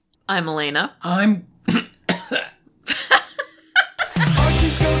I'm Elena. I'm... Archie's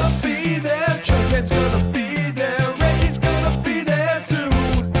gonna be there, Jughead's gonna be there, Reggie's gonna be there too.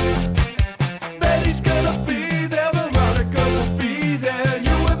 Betty's gonna be there, Veronica will be there,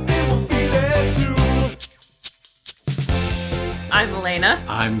 you and me will be there too. I'm Elena.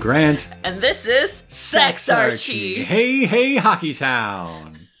 I'm Grant. And this is Sex Archie. Hey, hey, Hockey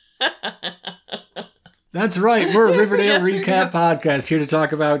Town. That's right, we're a Riverdale Recap Podcast here to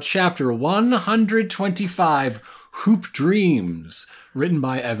talk about Chapter 125, Hoop Dreams, written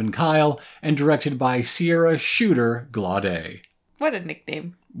by Evan Kyle and directed by Cierra Shooter Glaudé. What a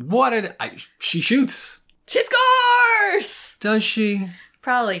nickname. She shoots. She scores! Does she?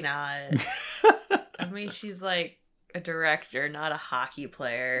 Probably not. I mean, she's like a director, not a hockey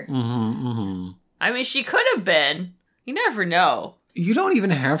player. I mean, she could have been. You never know. You don't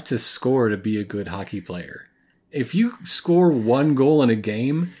even have to score to be a good hockey player. If you score one goal in a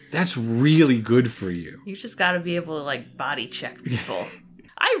game, that's really good for you. You just gotta be able to, like, body check people.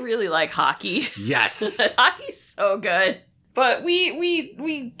 I really like hockey. Yes. Hockey's so good. But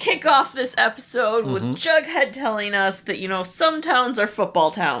we kick off this episode with Jughead telling us that, you know, some towns are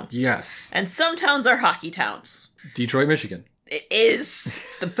football towns. Yes. And some towns are hockey towns. Detroit, Michigan. It is.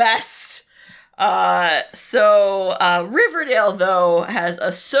 It's the best. So Riverdale, though, has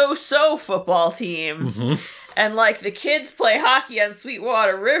a so-so football team. And, like, the kids play hockey on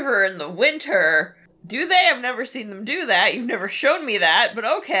Sweetwater River in the winter. Do they? I've never seen them do that. You've never shown me that, but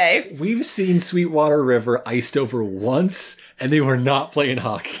okay. We've seen Sweetwater River iced over once, and they were not playing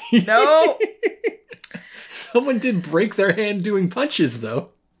hockey. No. Someone did break their hand doing punches,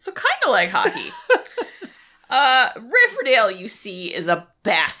 though. So kind of like hockey. Riverdale, you see, is a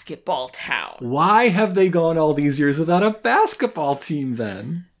basketball town. Why have they gone all these years without a basketball team,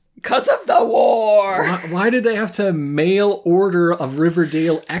 then? Because of the war. Why did they have to mail order a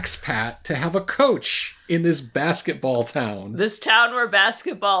Riverdale expat to have a coach in this basketball town? This town where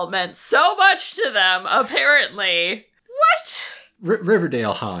basketball meant so much to them, apparently. What?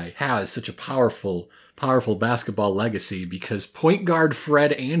 Riverdale High has such a powerful basketball legacy because point guard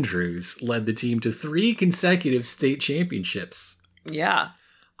Fred Andrews led the team to 3 consecutive state championships. Yeah.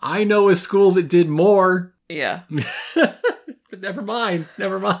 I know a school that did more. Yeah. But never mind. I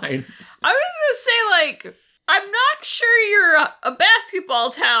was gonna say, like, I'm not sure you're a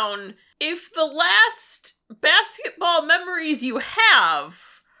basketball town if the last basketball memories you have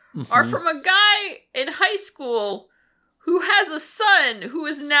are from a guy in high school who has a son who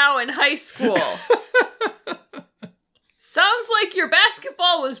is now in high school. Sounds like your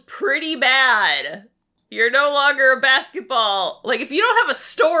basketball was pretty bad. You're no longer a basketball... Like, if you don't have a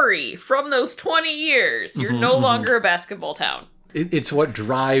story from those 20 years, you're no longer a basketball town. It's what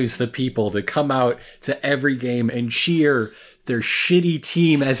drives the people to come out to every game and cheer their shitty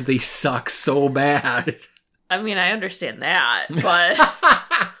team as they suck so bad. I mean, I understand that, but...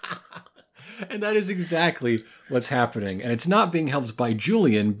 And that is exactly what's happening. And it's not being helped by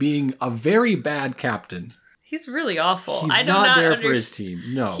Julian being a very bad captain. He's really awful. He's not there for his team,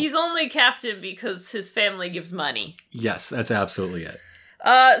 no. He's only captain because his family gives money. Yes, that's absolutely it.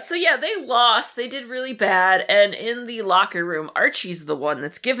 So yeah, they lost. They did really bad. And in the locker room, Archie's the one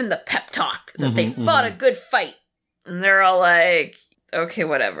that's given the pep talk that they fought a good fight. And they're all like, okay,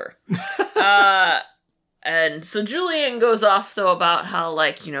 whatever. And so Julian goes off, though, about how,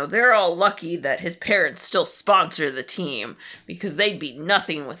 like, you know, they're all lucky that his parents still sponsor the team because they'd be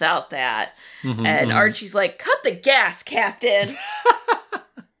nothing without that. And Archie's like, cut the gas, Captain.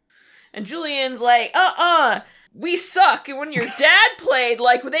 And Julian's like, we suck. And when your dad played,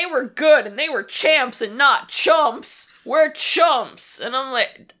 like, they were good and they were champs and not chumps. We're chumps. And I'm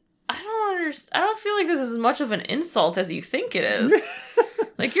like, I don't understand. I don't feel like this is as much of an insult as you think it is.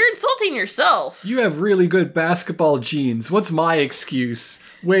 Like, you're insulting yourself. You have really good basketball genes. What's my excuse?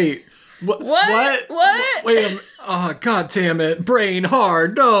 Wait. What? Wait. Oh, God damn it. Brain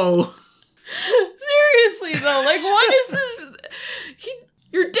hard. No. Seriously, though. Like, what is this?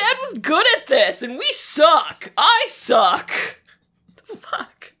 Your dad was good at this, and we suck. I suck. What the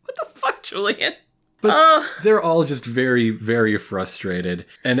fuck? What the fuck, Julian? But they're all just very, very frustrated.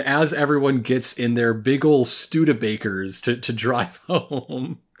 And as everyone gets in their big ol' Studebakers to drive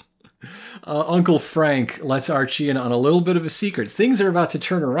home, Uncle Frank lets Archie in on a little bit of a secret. Things are about to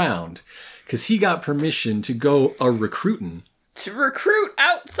turn around, because he got permission to go a-recruitin'. To recruit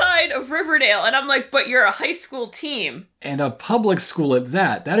outside of Riverdale. And I'm like, but you're a high school team. And a public school at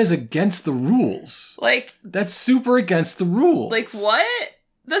that. That is against the rules. Like... That's super against the rules. Like, what?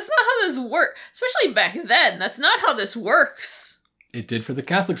 That's not how this works. Especially back then. That's not how this works. It did for the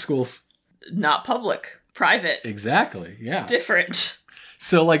Catholic schools. Not public. Private. Exactly, yeah. Different.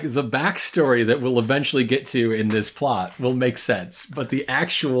 So, like, the backstory that we'll eventually get to in this plot will make sense, but the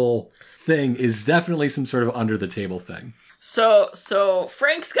actual thing is definitely some sort of under-the-table thing. So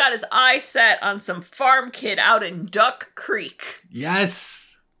Frank's got his eye set on some farm kid out in Duck Creek.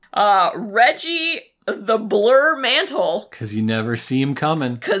 Yes! Reggie, the Blur Mantle. Because you never see him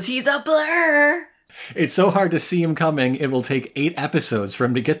coming. Because he's a blur. It's so hard to see him coming, it will take 8 episodes for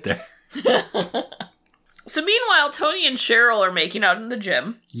him to get there. So meanwhile, Tony and Cheryl are making out in the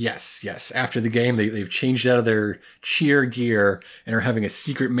gym. Yes. After the game, they've changed out of their cheer gear and are having a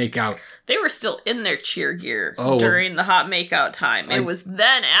secret makeout. They were still in their cheer gear during the hot makeout time. It was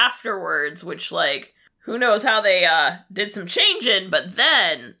then afterwards, which, like, who knows how they did some changing, but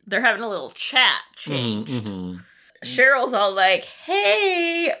then they're having a little chat changed. Mm-hmm. Cheryl's all like,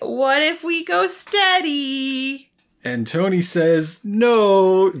 hey, what if we go steady? And Tony says,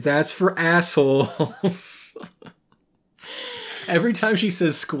 no, that's for assholes. Every time she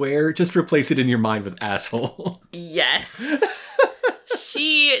says square, just replace it in your mind with asshole. Yes.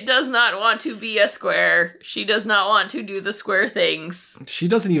 She does not want to be a square. She does not want to do the square things. She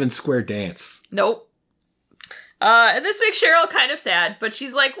doesn't even square dance. Nope. And this makes Cheryl kind of sad, but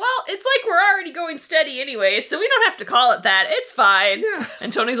she's like, well, it's like we're already going steady anyway, so we don't have to call it that. It's fine. Yeah.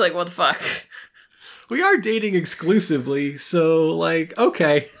 And Tony's like, what the fuck? We are dating exclusively, so, like,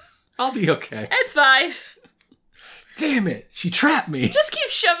 okay. I'll be okay. It's fine. Damn it. She trapped me. Just keep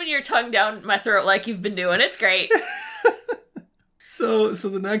shoving your tongue down my throat like you've been doing. It's great. So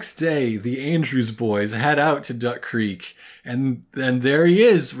the next day, the Andrews boys head out to Duck Creek, and there he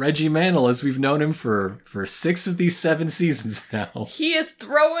is, Reggie Mantle, as we've known him for 6 of these 7 seasons now. He is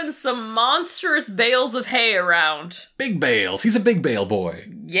throwing some monstrous bales of hay around. Big bales. He's a big bale boy.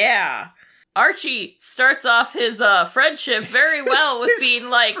 Yeah. Archie starts off his friendship very well with being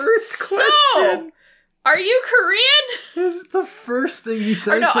like, so, are you Korean? Is the first thing he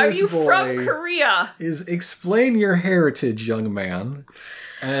says to are you boy from Korea? Is explain your heritage, young man.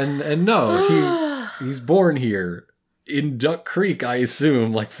 And no, he's born here in Duck Creek, I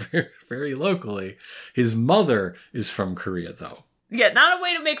assume, like very, very locally. His mother is from Korea, though. Yeah, not a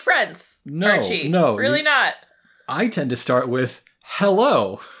way to make friends, Archie. No. Really not. I tend to start with,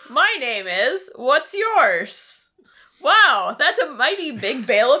 hello. My name is, what's yours? Wow, that's a mighty big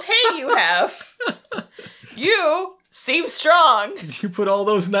bale of hay you have. You seem strong. Did you put all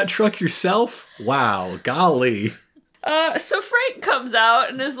those in that truck yourself? Wow, golly. So Frank comes out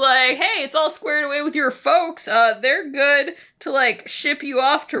and is like, hey, it's all squared away with your folks. They're good to, like, ship you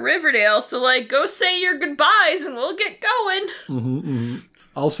off to Riverdale. So, like, go say your goodbyes and we'll get going. Mm-hmm.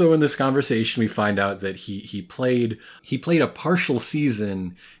 Also in this conversation, we find out that he played a partial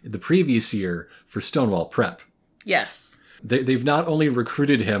season the previous year for Stonewall Prep. Yes. They've not only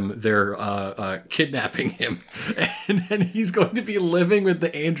recruited him, they're kidnapping him, and he's going to be living with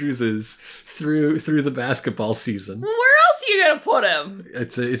the Andrewses through the basketball season. Where else are you gonna put him?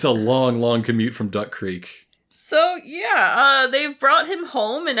 It's a long commute from Duck Creek. So yeah, they've brought him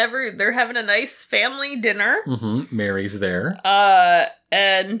home, and they're having a nice family dinner. Mm-hmm. Mary's there.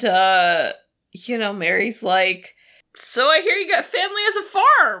 And Mary's like, so I hear you got family as a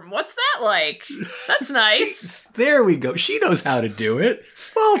farm. What's that like? That's nice. There we go. She knows how to do it.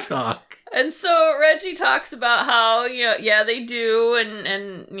 Small talk. And so Reggie talks about how, yeah, they do,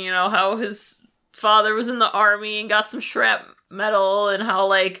 and how his father was in the army and got some shrapnel, and how,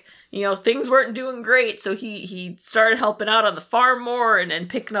 like, things weren't doing great, so he started helping out on the farm more and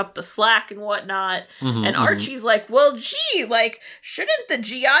picking up the slack and whatnot. Mm-hmm, and Archie's like, well, gee, like, shouldn't the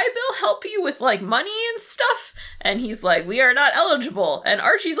GI Bill help you with, like, money and stuff? And he's like, we are not eligible. And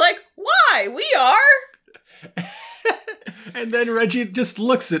Archie's like, why? We are! And then Reggie just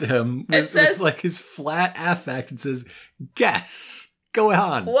looks at him with like his flat affect and says, guess. Go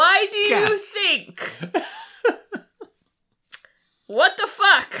on. Why do you think? What the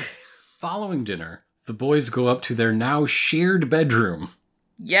fuck? Following dinner, the boys go up to their now shared bedroom.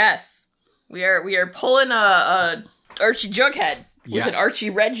 Yes. We are pulling a Archie Jughead with an Archie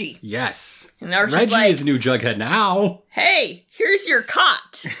Reggie. Yes. And Archie's Reggie like, is new Jughead now. Hey, here's your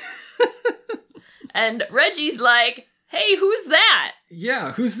cot. And Reggie's like, hey, who's that?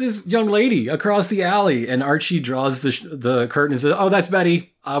 Yeah, who's this young lady across the alley? And Archie draws the curtain and says, oh, that's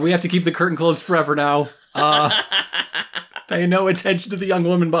Betty. We have to keep the curtain closed forever now. Pay no attention to the young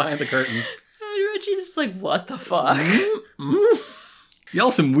woman behind the curtain. And Reggie's just like, what the fuck?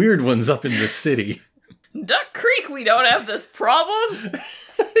 Y'all some weird ones up in this city. Duck Creek, we don't have this problem.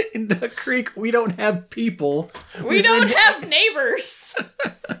 In Duck Creek, we don't have people. We don't have neighbors.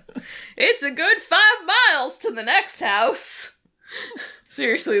 It's a good 5 miles to the next house.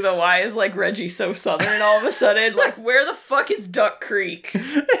 Seriously, though, why is, like, Reggie so southern all of a sudden? Like, where the fuck is Duck Creek?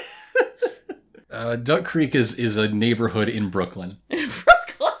 Duck Creek is a neighborhood in Brooklyn.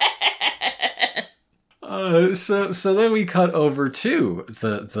 So then we cut over to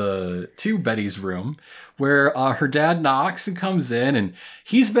to Betty's room, where her dad knocks and comes in, and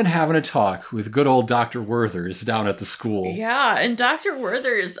he's been having a talk with good old Dr. Werther's down at the school. Yeah, and Dr.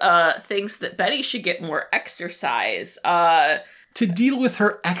 Werther's thinks that Betty should get more exercise. To deal with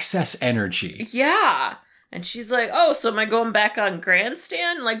her excess energy. Yeah. And she's like, oh, so am I going back on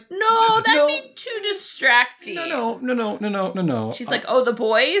Grandstand? Like, no, that'd be too distracting. No. She's like, oh, the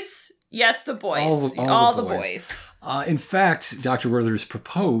boys? Yes, the boys. All the boys. In fact, Dr. Werther's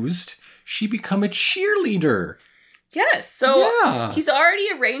proposed she become a cheerleader. Yes, so he's already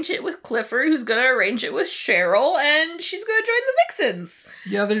arranged it with Clifford, who's going to arrange it with Cheryl, and she's going to join the Vixens.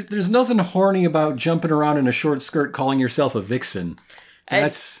 Yeah, there's nothing horny about jumping around in a short skirt calling yourself a vixen.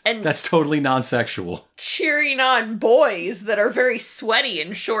 That's totally non-sexual. Cheering on boys that are very sweaty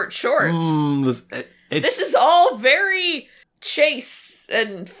in short shorts. This is all very chaste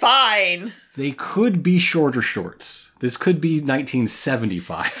and fine. They could be shorter shorts. This could be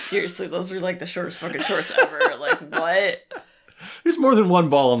 1975. Seriously, those are like the shortest fucking shorts ever. Like, what? There's more than one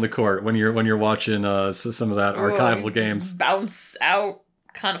ball on the court when you're watching some of that archival games. Bounce out,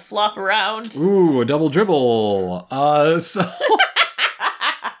 kind of flop around. Ooh, a double dribble.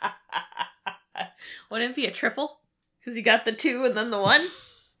 Wouldn't it be a triple? Because you got the 2 and then the 1?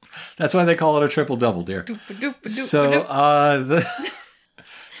 That's why they call it a triple-double, dear. So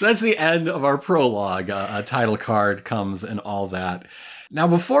that's the end of our prologue. A title card comes and all that. Now,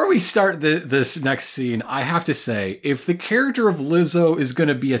 before we start this next scene, I have to say, if the character of Lizzo is going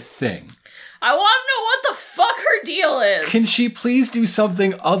to be a thing... I want to know what the fuck her deal is. Can she please do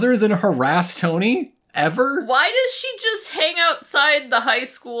something other than harass Tony? Ever? Why does she just hang outside the high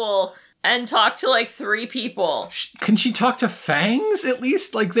school... and talk to, like, 3 people? Can she talk to Fangs, at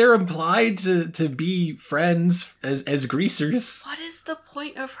least? Like, they're implied to be friends as greasers. What is the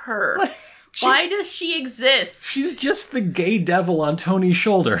point of her? Why does she exist? She's just the gay devil on Tony's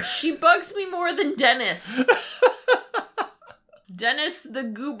shoulder. She bugs me more than Dennis. Dennis the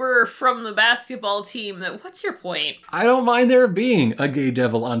goober from the basketball team. What's your point? I don't mind there being a gay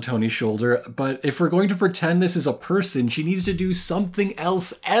devil on Tony's shoulder, but if we're going to pretend this is a person, she needs to do something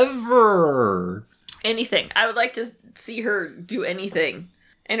else ever. Anything. I would like to see her do anything.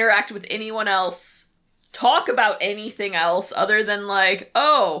 Interact with anyone else. Talk about anything else other than like,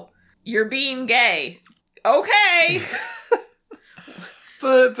 oh, you're being gay. Okay.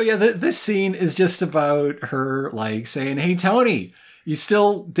 But yeah, this scene is just about her, like, saying, hey, Tony, you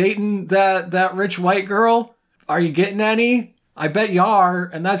still dating that rich white girl? Are you getting any? I bet you are,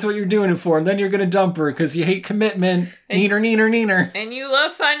 and that's what you're doing it for, and then you're gonna dump her because you hate commitment. Neener. And you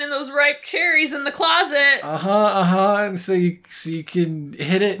love finding those ripe cherries in the closet. So you can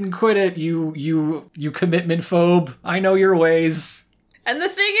hit it and quit it, you commitment phobe. I know your ways. And the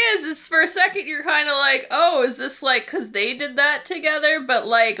thing is for a second you're kind of like, oh, is this like, because they did that together, but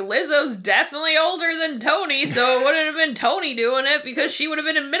like Lizzo's definitely older than Tony, so it wouldn't have been Tony doing it because she would have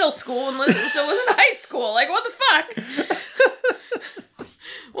been in middle school and Lizzo was in high school. Like, what the fuck?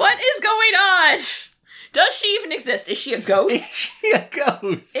 What is going on? Does she even exist? Is she a ghost? Is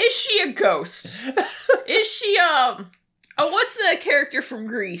she a ghost? Is she, what's the character from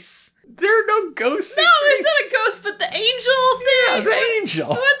Grease? There are no ghosts. No, there's not a ghost, but the angel thing. Yeah, the angel.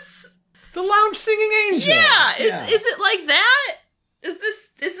 What's the lounge singing angel? Yeah, is it like that? Is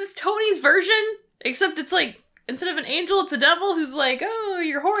this Tony's version? Except it's like, instead of an angel, it's a devil who's like, oh,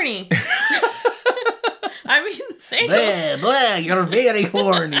 you're horny. I mean, angels. Blah, you're very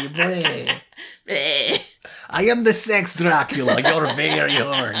horny, blah. I am the sex Dracula, you're very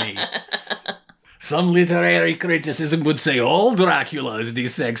horny. Some literary criticism would say all Dracula is the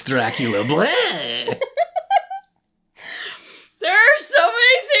sex Dracula. Blah. There are so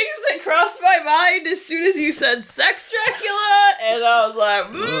many things that crossed my mind as soon as you said sex Dracula, and I was like,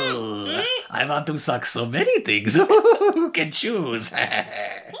 I want to suck so many things. Who can choose? Oh,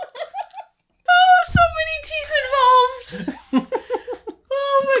 so many teeth involved.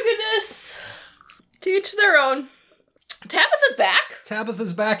 Oh my goodness. To each their own. Tabitha's back. Tabitha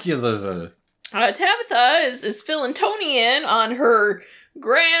is filling Tony in on her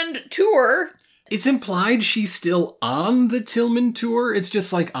grand tour. It's implied she's still on the Tillman tour. It's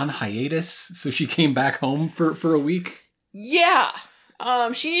just like on hiatus. So she came back home for a week. Yeah.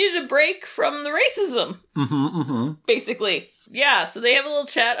 She needed a break from the racism. Basically. Yeah, so they have a little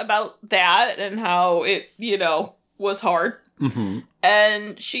chat about that and how it, was hard.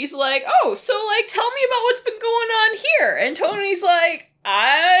 And she's like, oh, so, like, tell me about what's been going on here. And Tony's like,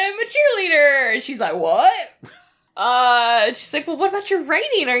 I'm a cheerleader. And she's like, what? She's like, well, what about your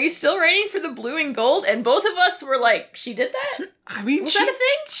writing? Are you still writing for the blue and gold? And both of us were like, she did that? I mean, was that a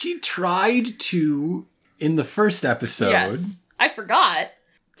thing? She tried to in the first episode. Yes. I forgot.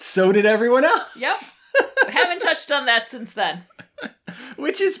 So did everyone else. Yep. I haven't touched on that since then.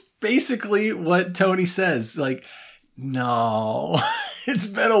 Which is basically what Tony says. Like, no, it's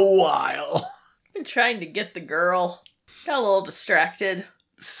been a while. Been trying to get the girl. Got a little distracted.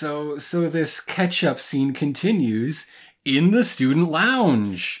 So this catch-up scene continues in the student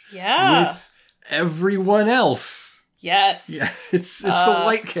lounge. Yeah. With everyone else. Yes. Yeah, it's the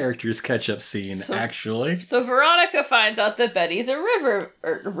white characters catch-up scene, actually. So Veronica finds out that Betty's a river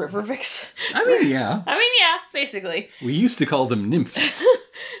vixen. I mean, yeah, basically. We used to call them nymphs.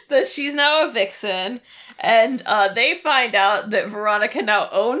 That she's now a vixen. And they find out that Veronica now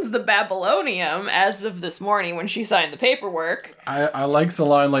owns the Babylonium as of this morning when she signed the paperwork. I like the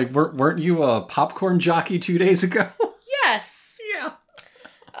line, like, weren't you a popcorn jockey 2 days ago? Yes. Yeah.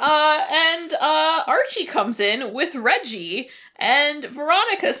 And Archie comes in with Reggie, and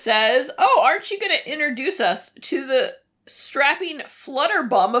Veronica says, oh, aren't you going to introduce us to the strapping Flutter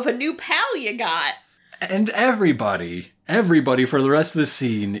bum of a new pal you got? And everybody for the rest of the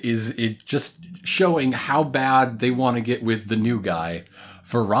scene is just showing how bad they want to get with the new guy.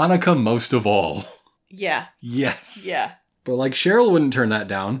 Veronica most of all. Yeah. Yes. Yeah. But like Cheryl wouldn't turn that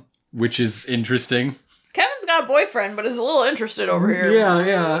down, which is interesting. Kevin's got a boyfriend, but is a little interested over here.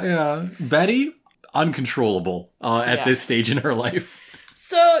 Yeah. Betty, uncontrollable at this stage in her life.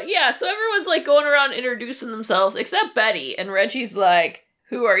 So everyone's like going around introducing themselves, except Betty. And Reggie's like,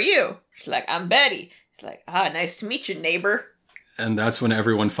 who are you? She's like, I'm Betty. He's like, nice to meet you, neighbor. And that's when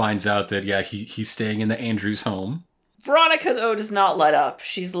everyone finds out that, he's staying in the Andrews home. Veronica, though, does not let up.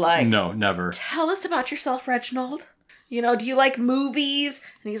 She's like, no, never. Tell us about yourself, Reginald. You know, do you like movies?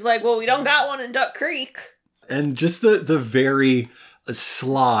 And he's like, well, we don't got one in Duck Creek. And just the very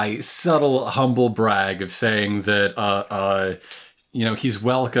sly, subtle, humble brag of saying that, he's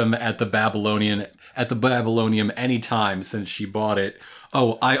welcome at the Babylonium anytime since she bought it.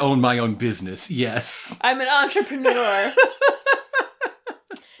 Oh, I own my own business. Yes. I'm an entrepreneur.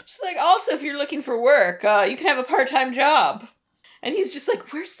 She's like, also, if you're looking for work, you can have a part-time job. And he's just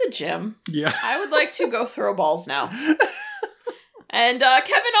like, where's the gym? Yeah. I would like to go throw balls now. And Kevin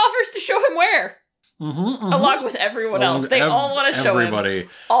offers to show him where. Along with everyone else. They all want to show him.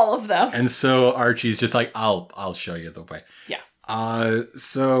 All of them. And so Archie's just like, I'll show you the way. Yeah.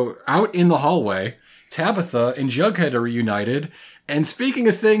 So out in the hallway, Tabitha and Jughead are reunited. And speaking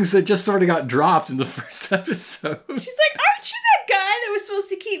of things that just sort of got dropped in the first episode. She's like, aren't you that guy that was supposed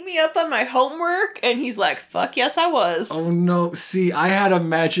to keep me up on my homework? And he's like, fuck yes, I was. Oh no, see, I had a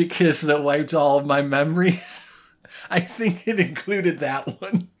magic kiss that wiped all of my memories. I think it included that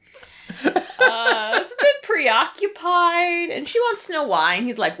one. I was a bit preoccupied, and she wants to know why. And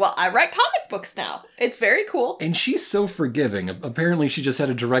he's like, well, I write comic books now. It's very cool. And she's so forgiving. Apparently, she just had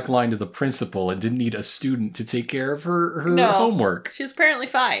a direct line to the principal and didn't need a student to take care of her homework. She's apparently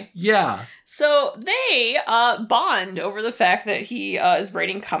fine. Yeah. So they bond over the fact that he is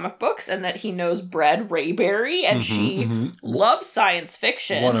writing comic books and that he knows Brad Rayberry, and she loves science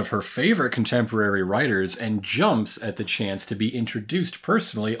fiction. One of her favorite contemporary writers, and jumps at the chance to be introduced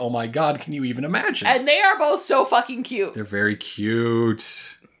personally. Oh my god, can you even imagine? And they are both so fucking cute. They're very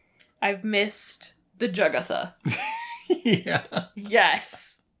cute. I've missed the Jugatha. Yeah.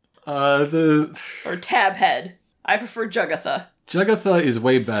 Yes. Or Tabhead. I prefer Jugatha. Jugatha is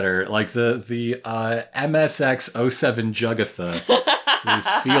way better. Like the MSX-07 Jugatha was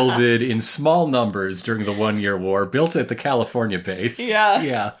fielded in small numbers during the 1 Year War, built at the California base.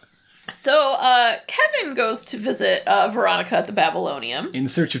 Yeah. So Kevin goes to visit Veronica at the Babylonium. In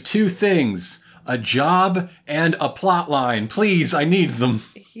search of two things. A job and a plot line. Please, I need them.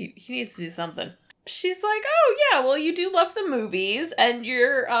 He needs to do something. She's like, oh yeah, well you do love the movies, and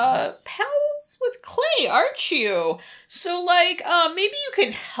you're pals with Clay, aren't you? So like, maybe you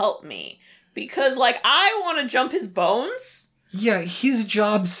can help me, because like I want to jump his bones. Yeah, his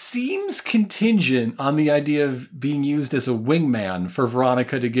job seems contingent on the idea of being used as a wingman for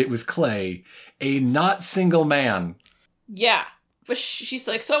Veronica to get with Clay, a not single man. Yeah. But she's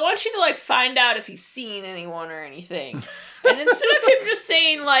like, so I want you to, like, find out if he's seen anyone or anything. And instead of him just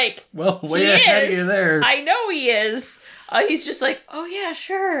saying, like, well, way ahead of you there. I know he is. He's just like, oh, yeah,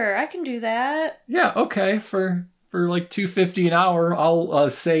 sure, I can do that. Yeah, okay, for like $2.50 an hour, I'll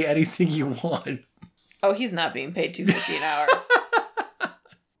say anything you want. Oh, he's not being paid $2.50 an hour.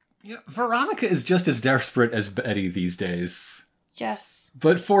 Yeah, Veronica is just as desperate as Betty these days. Yes.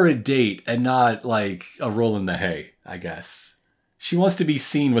 But for a date and not, like, a roll in the hay, I guess. She wants to be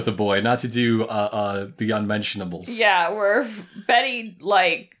seen with a boy, not to do the unmentionables. Yeah, where Betty,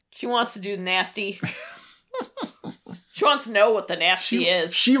 like, she wants to do nasty. She wants to know what the nasty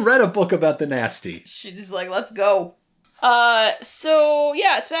is. She read a book about the nasty. She's just like, let's go. So,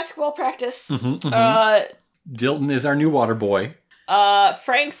 yeah, it's basketball practice. Dilton is our new water boy.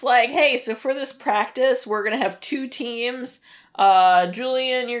 Frank's like, hey, so for this practice, we're gonna have 2 teams.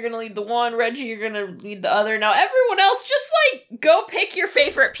 Julian, you're gonna lead the one. Reggie, you're gonna lead the other. Now, everyone else, just, like, go pick your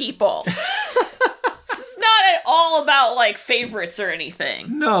favorite people. This is not at all about, like, favorites or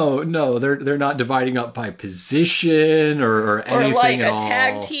anything. No, they're not dividing up by position or anything or, like, at a all.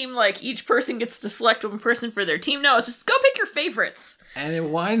 tag team, like, each person gets to select one person for their team. No, it's just go pick your favorites. And it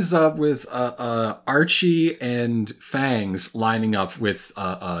winds up with Archie and Fangs lining up with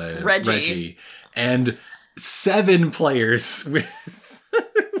Reggie. And 7 players with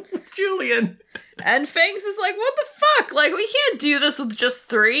Julian. And Fangs is like, what the fuck? Like, we can't do this with just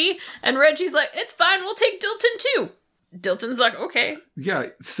 3. And Reggie's like, it's fine, we'll take Dilton too. Dilton's like, okay. Yeah,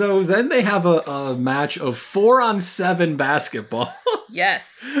 so then they have a match of 4-on-7 basketball.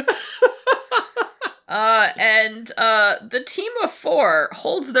 Yes. And the team of 4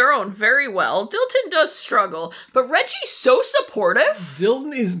 holds their own very well. Dilton does struggle, but Reggie's so supportive.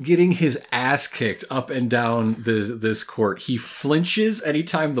 Dilton is getting his ass kicked up and down this court. He flinches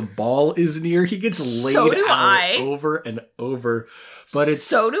anytime the ball is near. He gets laid out over and over. But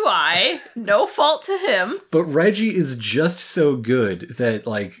So do I. No fault to him. But Reggie is just so good that,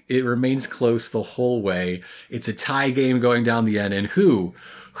 like, it remains close the whole way. It's a tie game going down the end, and who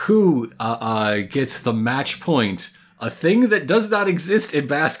gets the match point? A thing that does not exist in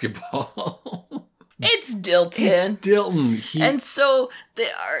basketball. It's Dilton. It's Dilton. And so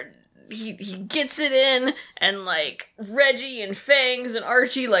he gets it in, and, like, Reggie and Fangs and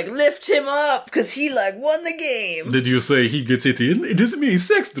Archie, like, lift him up because he, like, won the game. Did you say he gets it in? It is me,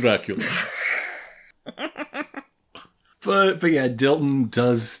 Sex Dracula. But yeah, Dilton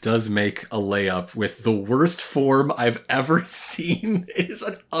does make a layup with the worst form I've ever seen. It is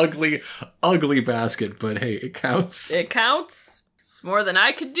an ugly, ugly basket, but hey, it counts. It counts. It's more than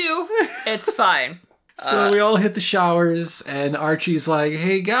I could do. It's fine. So we all hit the showers, and Archie's like,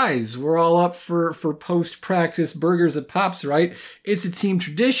 hey guys, we're all up for post-practice burgers and pops, right? It's a team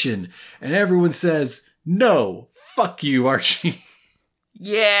tradition. And everyone says, no, fuck you, Archie.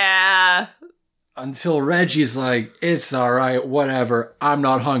 Yeah. Until Reggie's like, it's alright, whatever, I'm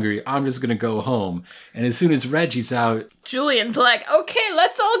not hungry, I'm just gonna go home. And as soon as Reggie's out, Julian's like, okay,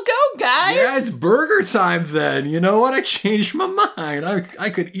 let's all go, guys. Yeah, it's burger time then. You know what? I changed my mind. I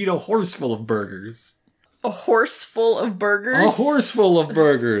could eat a horse full of burgers. A horse full of burgers? A horse full of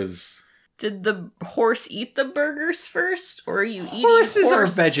burgers. Did the horse eat the burgers first? Or are you eating Horses are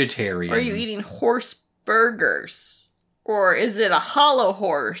vegetarian. Or are you eating horse burgers? Or is it a hollow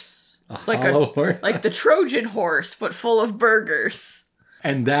horse? Horse? Like the Trojan horse, but full of burgers.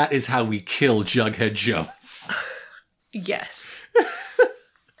 And that is how we kill Jughead Jones. Yes.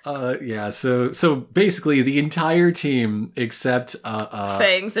 Yeah, so basically the entire team except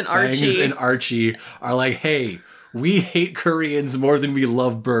Fangs and Archie are like, hey, we hate Koreans more than we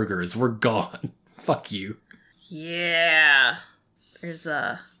love burgers. We're gone. Fuck you. Yeah. There's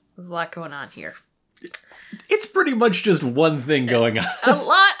a lot going on here. It's pretty much just one thing going on. A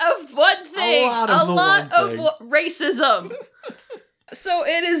lot of one thing. A lot of racism. So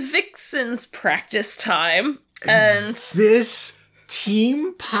it is Vixen's practice time, and this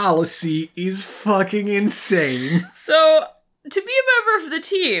team policy is fucking insane. So, to be a member of the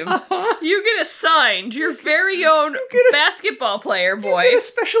team, you get assigned your very own basketball player, boy. You get a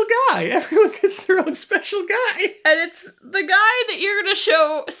special guy. Everyone gets their own special guy. And it's the guy that you're going to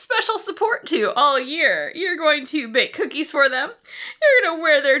show special support to all year. You're going to bake cookies for them. You're going to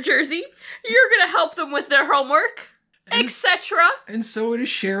wear their jersey. You're going to help them with their homework, etc. And so it is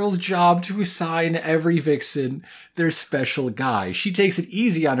Cheryl's job to assign every Vixen their special guy. She takes it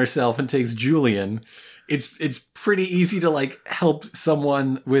easy on herself and takes Julian. It's pretty easy to, like, help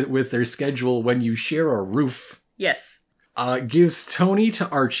someone with their schedule when you share a roof. Yes. Gives Tony to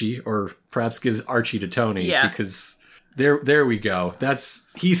Archie, or perhaps gives Archie to Tony. Yeah. Because there we go.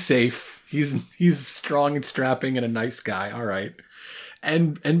 He's safe. He's strong and strapping and a nice guy. All right.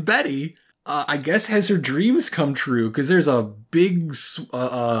 And Betty, I guess, has her dreams come true because there's a big,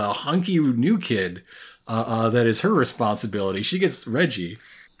 hunky new kid that is her responsibility. She gets Reggie.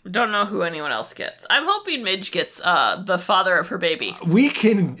 Don't know who anyone else gets. I'm hoping Midge gets the father of her baby. We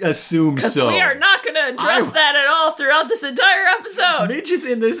can assume so. Because we are not going to address that at all throughout this entire episode. Midge is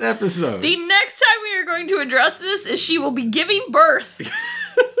in this episode. The next time we are going to address this is she will be giving birth.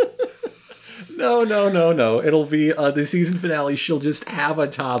 No. It'll be the season finale. She'll just have a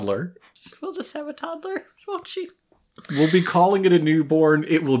toddler. She'll just have a toddler, won't she? We'll be calling it a newborn.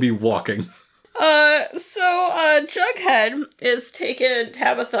 It will be walking. So Jughead is taking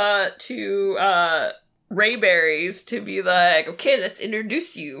Tabitha to Rayberry's to be like, okay, let's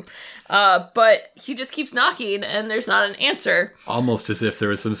introduce you. But he just keeps knocking and there's not an answer. Almost as if there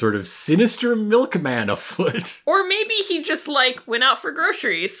was some sort of sinister milkman afoot. Or maybe he just, like, went out for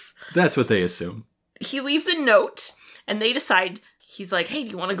groceries. That's what they assume. He leaves a note and they decide, he's like, hey,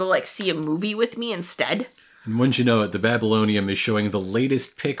 do you want to go, like, see a movie with me instead? And wouldn't you know it, the Babylonium is showing the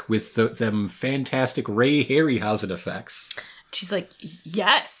latest pic with them fantastic Ray Harryhausen effects. She's like,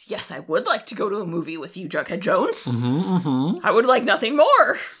 yes, I would like to go to a movie with you, Jughead Jones. I would like nothing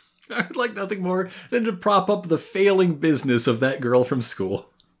more. I would like nothing more than to prop up the failing business of that girl from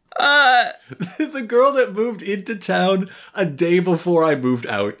school. The girl that moved into town a day before I moved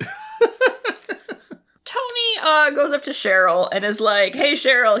out. Tony goes up to Cheryl and is like, hey,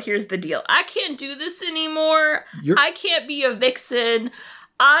 Cheryl, here's the deal. I can't do this anymore. I can't be a vixen.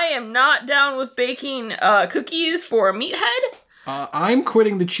 I am not down with baking cookies for a meathead. I'm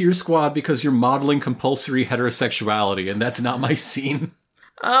quitting the cheer squad because you're modeling compulsory heterosexuality, and that's not my scene.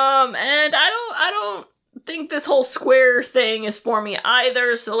 And I don't think this whole square thing is for me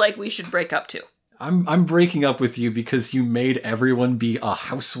either, so, like, we should break up too. I'm breaking up with you because you made everyone be a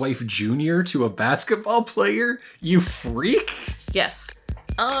housewife junior to a basketball player? You freak? Yes.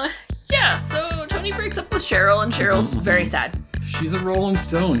 Yeah, so Tony breaks up with Cheryl, and Cheryl's very sad. She's a Rolling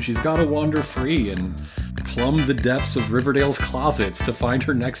Stone. She's gotta wander free and plumb the depths of Riverdale's closets to find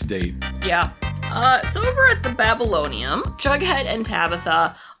her next date. Yeah. So over at the Babylonium, Jughead and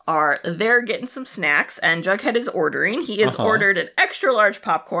Tabitha are there getting some snacks, and Jughead is ordering. He has ordered an extra large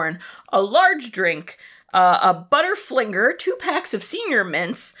popcorn, a large drink, a butter flinger, 2 packs of senior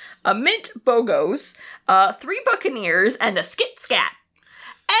mints, a mint BOGOs, 3 Buccaneers, and a skit scat.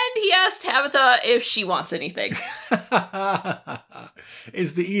 And he asked Tabitha if she wants anything.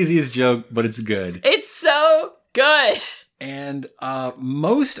 It's the easiest joke, but it's good. It's so good. And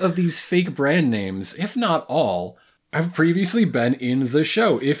most of these fake brand names, if not all, have previously been in the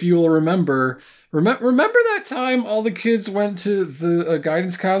show. If you will remember that time all the kids went to the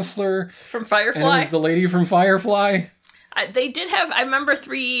guidance counselor from Firefly? And it was the lady from Firefly? They did have, I remember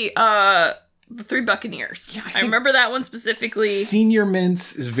the 3 Buccaneers. Yeah, I remember that one specifically. Senior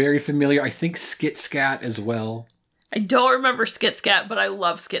Mints is very familiar. I think Skit Scat as well. I don't remember Skit Scat, but I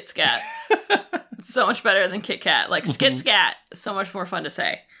love Skit Scat. It's so much better than Kit Kat. Like, Skit Scat is so much more fun to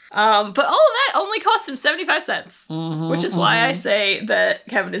say. But all of that only cost him 75 cents, which is why I say that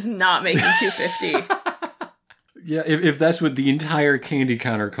Kevin is not making $2.50. Yeah, if that's what the entire candy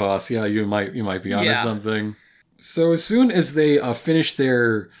counter costs, yeah, you might be onto something. So as soon as they finish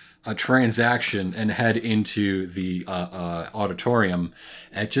their transaction and head into the auditorium,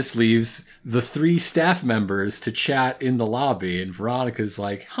 it just leaves the 3 staff members to chat in the lobby, and Veronica's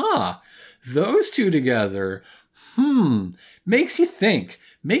like, those 2 together, makes you think.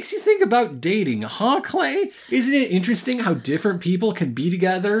 Makes you think about dating, huh, Clay? Isn't it interesting how different people can be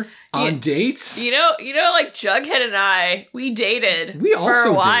together on dates? You know, like Jughead and I, we dated for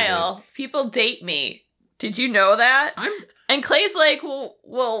a while. Dated. People date me. Did you know that? And Clay's like, well,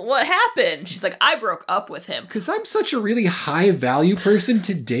 what happened? She's like, I broke up with him. Because I'm such a really high-value person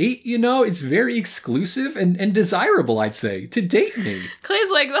to date, you know? It's very exclusive and desirable, I'd say, to date me. Clay's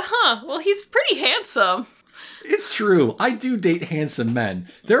like, well, he's pretty handsome. It's true. I do date handsome men.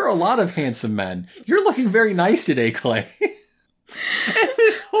 There are a lot of handsome men. You're looking very nice today, Clay. And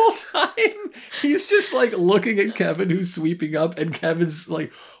this whole time, he's just, like, looking at Kevin, who's sweeping up, and Kevin's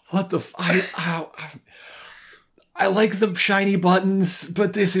like, what the I like the shiny buttons,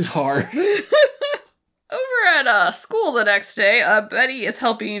 but this is hard. Over at school the next day, Betty is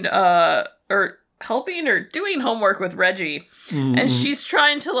helping or doing homework with Reggie. And she's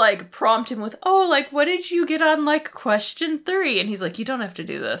trying to, like, prompt him with, what did you get on, like, question 3? And he's like, you don't have to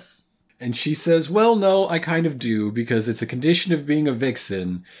do this. And she says, well, no, I kind of do, because it's a condition of being a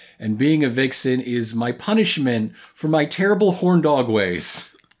vixen, and being a vixen is my punishment for my terrible horn dog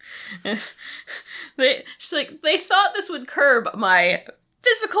ways. She's like, they thought this would curb my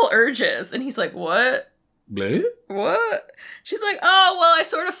physical urges. And he's like, what? Bleh? What? She's like, I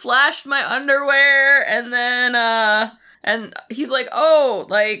sort of flashed my underwear, and then, and he's like,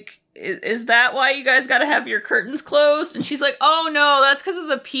 is that why you guys gotta have your curtains closed? And she's like, oh no, that's because of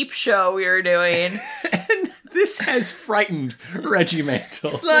the peep show we were doing. And this has frightened Reggie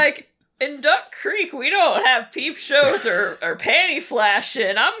Mantle. It's like, in Duck Creek, we don't have peep shows or panty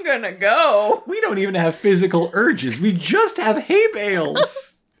flashing. I'm gonna go. We don't even have physical urges. We just have hay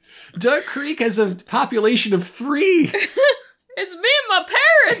bales. Duck Creek has a population of 3. It's me and my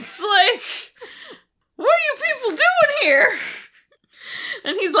parents. Like, what are you people doing here?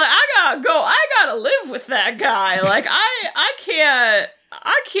 And he's like, I gotta go. I gotta live with that guy. Like, I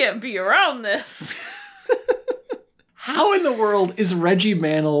can't be around this. How in the world is Reggie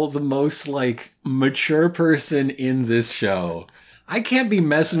Mantle the most, like, mature person in this show? I can't be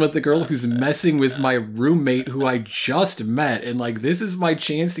messing with the girl who's messing with my roommate who I just met, and, like, this is my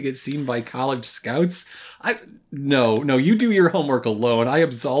chance to get seen by college scouts? No, you do your homework alone. I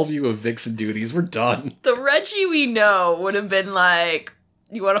absolve you of vixen duties. We're done. The Reggie we know would have been like,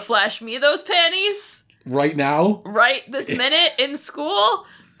 you want to flash me those panties? Right now? Right this minute in school?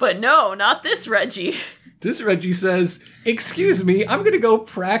 But no, not this Reggie. This Reggie says, excuse me, I'm gonna go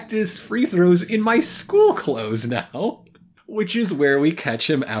practice free throws in my school clothes now. Which is where we catch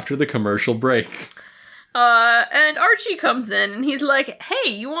him after the commercial break. And Archie comes in and he's like,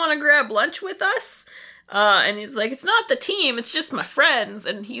 hey, you want to grab lunch with us? And he's like, it's not the team, it's just my friends.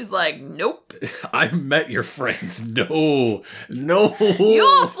 And he's like, nope. I met your friends. No. You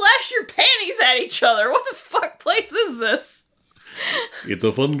all flash your panties at each other. What the fuck place is this? It's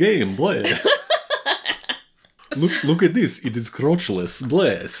a fun game, play. Look at this. It is crotchless.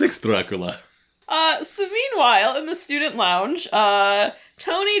 Bleh. Sex Dracula. So meanwhile, in the student lounge,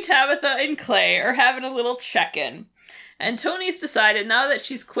 Tony, Tabitha, and Clay are having a little check-in. And Tony's decided now that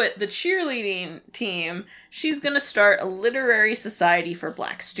she's quit the cheerleading team, she's gonna start a literary society for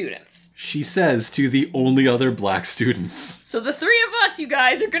black students. She says to the only other black students. So the 3 of us, you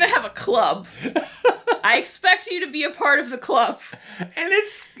guys, are gonna have a club. I expect you to be a part of the club. And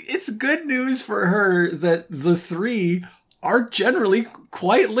it's good news for her that the 3 are generally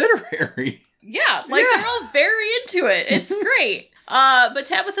quite literary. Yeah, they're all very into it. It's great. But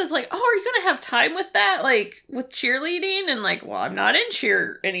Tabitha's like, oh, are you gonna have time with that? Like, with cheerleading? And like, well, I'm not in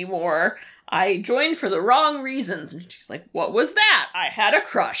cheer anymore. I joined for the wrong reasons. And she's like, what was that? I had a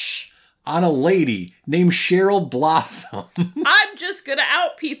crush. On a lady named Cheryl Blossom. I'm just gonna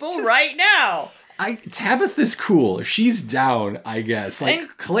out people right now. Tabitha's cool. She's down, I guess.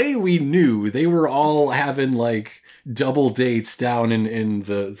 Like, Clay, we knew. They were all having, like, double dates down in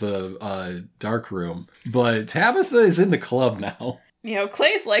the dark room. But Tabitha is in the club now. You know,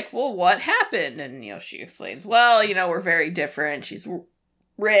 Clay's like, well, what happened? And, you know, she explains, well, you know, we're very different. She's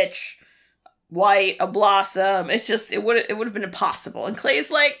rich, white, a blossom. It's just, it would have been impossible. And Clay's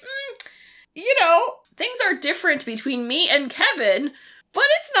like, you know, things are different between me and Kevin, but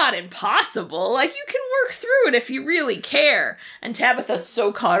it's not impossible. Like, you can work through it if you really care. And Tabitha's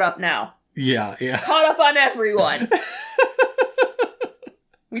so caught up now. Yeah. Caught up on everyone.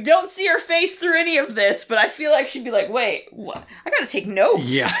 We don't see her face through any of this, but I feel like she'd be like, wait, what? I gotta take notes.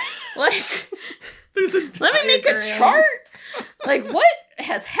 Yeah. Like, there's a let me make a chart. Like, what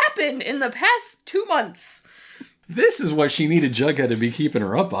has happened in the past 2 months? This is what she needed Jughead to be keeping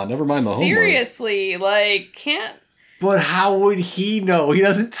her up on. Never mind the homework. Seriously, like, can't... But how would he know? He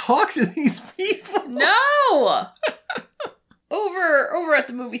doesn't talk to these people. No! Over at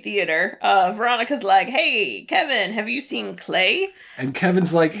the movie theater, Veronica's like, hey, Kevin, have you seen Clay? And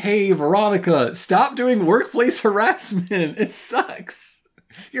Kevin's like, hey, Veronica, stop doing workplace harassment. It sucks.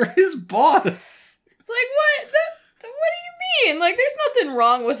 You're his boss. It's like, what? What do you mean? Like, there's nothing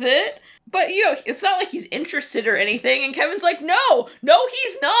wrong with it. But, you know, it's not like he's interested or anything. And Kevin's like, no,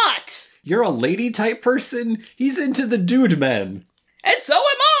 he's not. You're a lady type person? He's into the dude men. And so am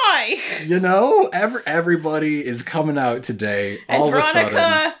I! You know, everybody is coming out today. And all Veronica of a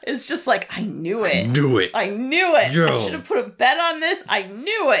sudden. is just like, I knew it. I knew it. Yo. I should have put a bet on this. I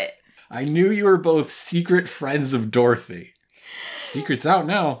knew it. I knew you were both secret friends of Dorothy. Secret's out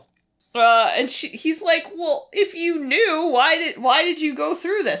now. And he's like, well, if you knew, why did you go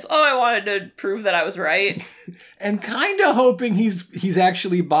through this? Oh, I wanted to prove that I was right. And kind of hoping he's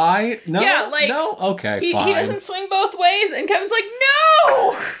actually bi. No, yeah, like, no, okay, fine. He doesn't swing both ways, and Kevin's like,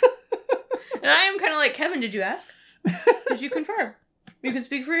 no. And I am kind of like, Kevin, did you ask? Did you confirm? You can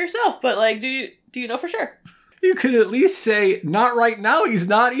speak for yourself, but like, do you know for sure? You could at least say, not right now. He's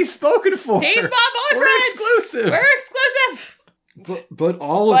not. He's spoken for. He's my boyfriend. We're exclusive. But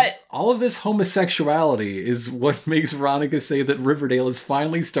all of this homosexuality is what makes Veronica say that Riverdale is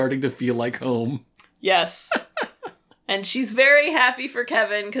finally starting to feel like home. Yes. And she's very happy for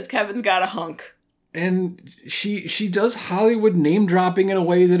Kevin because Kevin's got a hunk. And she does Hollywood name dropping in a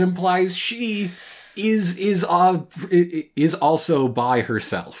way that implies she is also by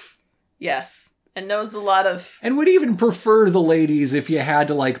herself. Yes. And knows a lot of... And would even prefer the ladies if you had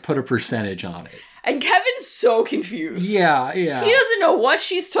to like put a percentage on it. And Kevin's so confused. Yeah. He doesn't know what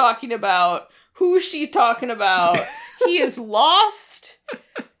she's talking about, who she's talking about. He is lost.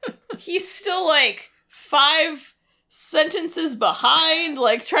 He's still, like, 5 sentences behind,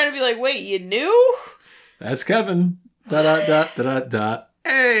 like, trying to be like, wait, you knew? That's Kevin. Da-da-da-da-da-da.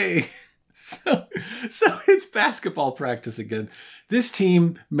 Hey! So it's basketball practice again. This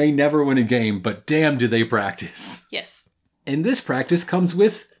team may never win a game, but damn do they practice. Yes. And this practice comes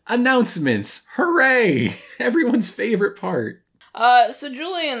with announcements. Hooray! Everyone's favorite part. So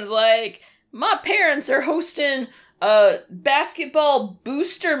Julian's like, my parents are hosting a basketball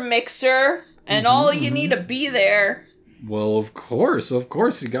booster mixer, and all of you need to be there. Well, of course.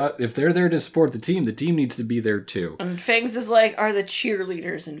 If they're there to support the team needs to be there too. And Fangs is like, are the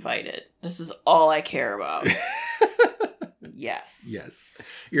cheerleaders invited? This is all I care about. Yes.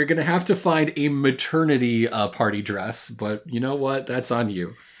 You're going to have to find a maternity party dress, but you know what? That's on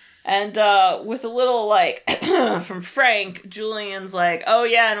you. And with a little, like, from Frank, Julian's like, oh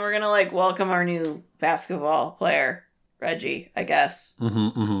yeah, and we're going to, like, welcome our new basketball player, Reggie, I guess.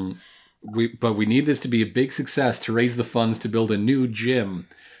 But we need this to be a big success to raise the funds to build a new gym.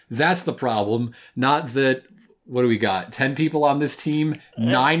 That's the problem. Not that, what do we got? 10 people on this team?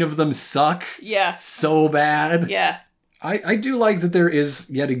 9 of them suck? Yeah. So bad? Yeah. I do like that there is,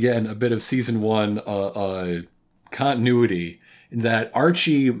 yet again, a bit of season 1 continuity in that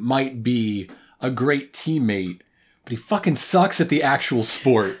Archie might be a great teammate, but he fucking sucks at the actual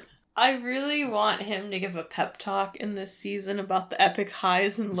sport. I really want him to give a pep talk in this season about the epic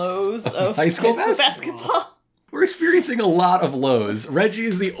highs and lows of high school basketball. We're experiencing a lot of lows. Reggie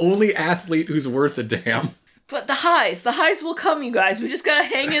is the only athlete who's worth a damn. But the highs will come, you guys. We just gotta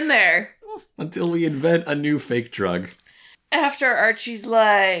hang in there. Until we invent a new fake drug. After Archie's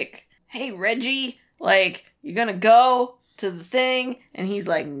like, hey, Reggie, like, you gonna go to the thing? And he's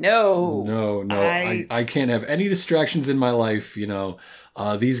like, no. I can't have any distractions in my life, you know.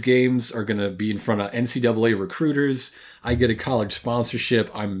 These games are gonna be in front of NCAA recruiters. I get a college sponsorship.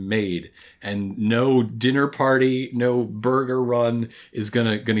 I'm made. And no dinner party, no burger run is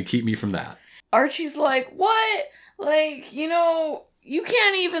gonna keep me from that. Archie's like, what? Like, you know, you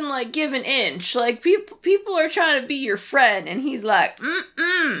can't even, like, give an inch. Like, people are trying to be your friend. And he's like,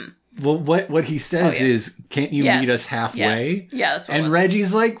 Well, what he says is, can't you meet us halfway? Yes. Yeah, that's what And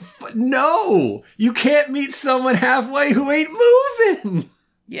Reggie's like, no! You can't meet someone halfway who ain't moving!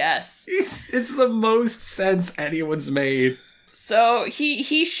 Yes. It's the most sense anyone's made. So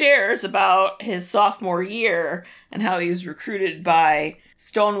he shares about his sophomore year and how he was recruited by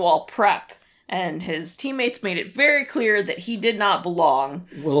Stonewall Prep. And his teammates made it very clear that he did not belong.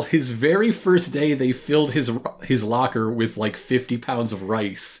 Well, his very first day, they filled his locker with like 50 pounds of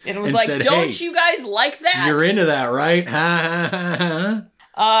rice. And it was like, said, don't you guys like that? You're into that, right? Ha ha ha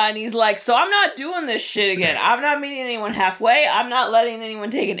ha. And he's like, so I'm not doing this shit again. I'm not meeting anyone halfway. I'm not letting anyone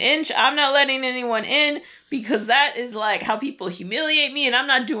take an inch. I'm not letting anyone in because that is like how people humiliate me and I'm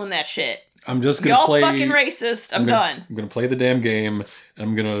not doing that shit. I'm just going to play... Y'all fucking racist. I'm done. I'm going to play the damn game, and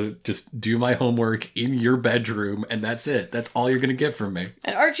I'm going to just do my homework in your bedroom, and that's it. That's all you're going to get from me.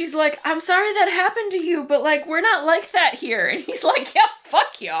 And Archie's like, I'm sorry that happened to you, but, like, we're not like that here. And he's like, yeah,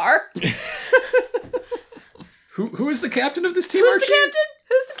 fuck you are. Who is the captain of this team, Who's Archie?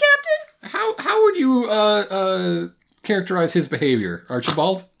 Who's the captain? How would you characterize his behavior,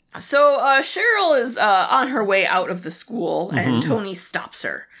 Archibald? So, Cheryl is on her way out of the school, and Tony stops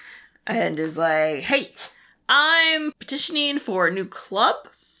her. And is like, hey, I'm petitioning for a new club.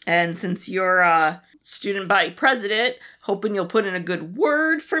 And since you're student body president, hoping you'll put in a good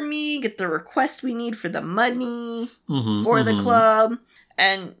word for me, get the request we need for the money for the club.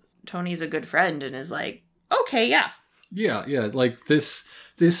 And Tony's a good friend and is like, okay, yeah. Yeah. Like this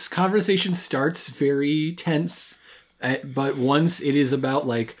conversation starts very tense. But once it is about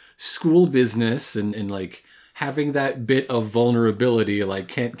like school business and like having that bit of vulnerability, like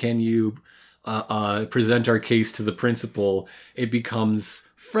can you present our case to the principal, it becomes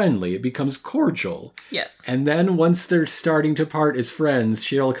friendly, it becomes cordial. Yes. And then once they're starting to part as friends,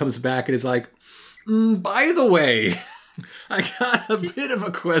 Cheryl comes back and is like, by the way, I got a bit of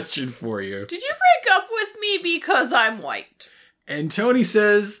a question for you. Did you break up with me because I'm white? And Tony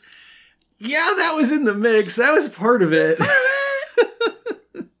says, yeah, that was in the mix. That was part of it. Not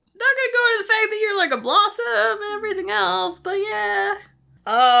gonna go into the fact that you're like a blossom and everything else, but yeah.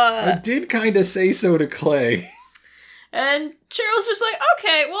 I did kind of say so to Clay. And Cheryl's just like,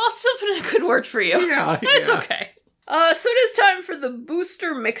 okay, well, I'll still put in a good word for you. Yeah. It's okay. So it is time for the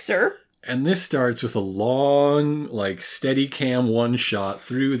booster mixer. And this starts with a long, like, steady cam one shot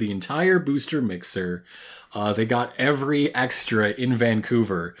through the entire booster mixer. They got every extra in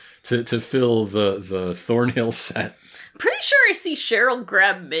Vancouver to fill the Thornhill set. Pretty sure I see Cheryl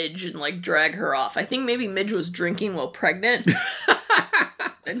grab Midge and, like, drag her off. I think maybe Midge was drinking while pregnant.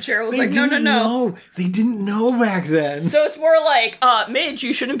 And Cheryl was like, no. They didn't know back then. So it's more like, Midge,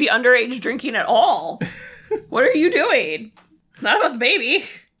 you shouldn't be underage drinking at all. What are you doing? It's not about the baby.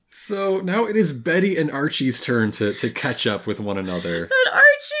 So now it is Betty and Archie's turn to catch up with one another. And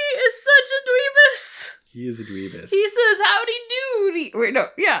Archie is such a dweebus. He is a dweebus. He says, howdy doody. Wait, no.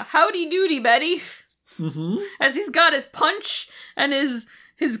 Yeah, howdy doody, Betty. Mm-hmm. As he's got his punch and his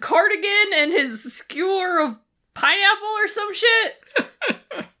cardigan and his skewer of pineapple or some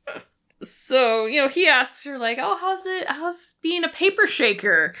shit. So, he asks her, like, oh, how's being a paper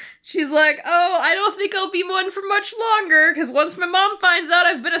shaker? She's like, oh, I don't think I'll be one for much longer, because once my mom finds out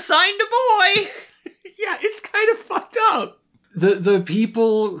I've been assigned a boy. Yeah, it's kind of fucked up. The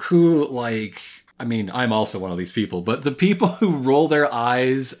people who, like, I mean, I'm also one of these people, but the people who roll their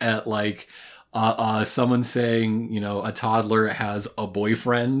eyes at, like, someone saying, a toddler has a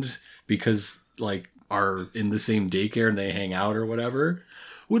boyfriend because, like, are in the same daycare and they hang out or whatever,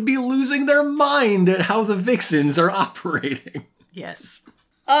 would be losing their mind at how the Vixens are operating. Yes.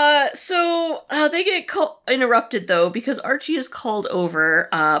 So they get interrupted, though, because Archie is called over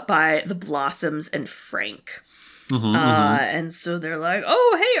by the Blossoms and Frank. And so they're like,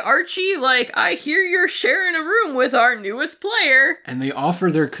 oh, hey, Archie, like, I hear you're sharing a room with our newest player. And they offer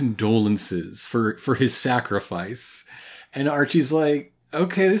their condolences for his sacrifice. And Archie's like,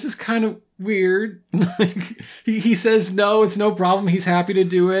 okay, this is kind of weird. Like, he says, no, it's no problem. He's happy to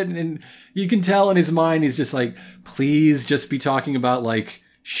do it. And you can tell in his mind, he's just like, please just be talking about, like,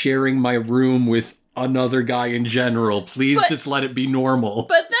 sharing my room with another guy in general. Please just let it be normal.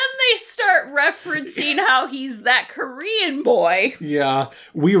 But then they start referencing how he's that Korean boy. Yeah,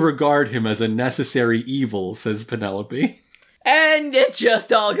 we regard him as a necessary evil, says Penelope. And it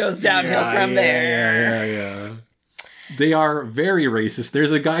just all goes downhill from there. Yeah. They are very racist.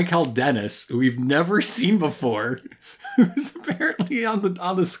 There's a guy called Dennis, who we've never seen before, who's apparently on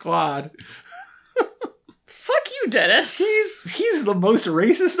the squad. Fuck you, Dennis. He's the most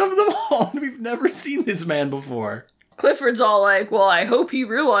racist of them all, and we've never seen this man before. Clifford's all like, well, I hope he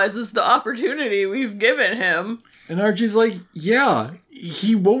realizes the opportunity we've given him. And Archie's like, yeah,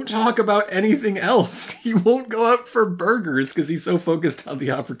 he won't talk about anything else. He won't go out for burgers because he's so focused on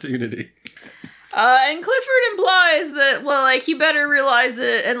the opportunity. And Clifford implies that, well, like, he better realize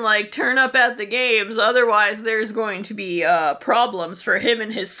it and, like, turn up at the games, otherwise there's going to be, problems for him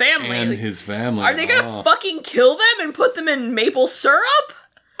and his family. And his family. Are they gonna fucking kill them and put them in maple syrup?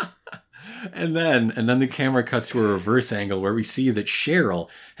 And then the camera cuts to a reverse angle where we see that Cheryl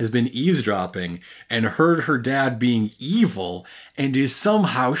has been eavesdropping and heard her dad being evil and is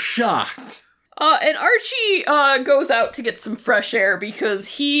somehow shocked. And Archie, goes out to get some fresh air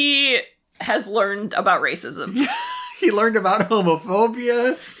because he has learned about racism. He learned about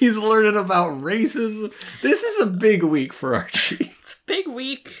homophobia. He's learning about racism. This is a big week for Archie. It's a big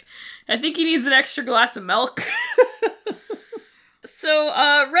week. I think he needs an extra glass of milk. So,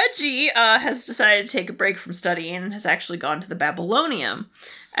 Reggie, has decided to take a break from studying and has actually gone to the Babylonium.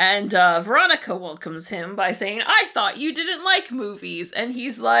 And, Veronica welcomes him by saying, I thought you didn't like movies. And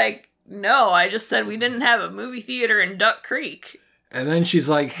he's like, no, I just said we didn't have a movie theater in Duck Creek. And then she's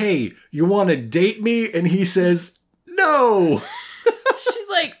like, hey, you want to date me? And he says, no. She's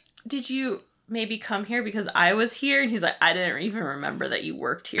like, did you maybe come here because I was here? And he's like, I didn't even remember that you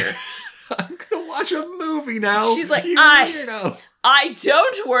worked here. I'm going to watch a movie now. She's like, I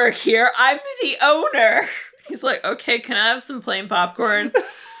don't work here. I'm the owner. He's like, okay, can I have some plain popcorn?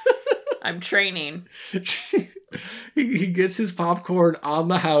 I'm training. He gets his popcorn on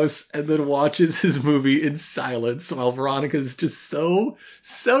the house and then watches his movie in silence while Veronica's just so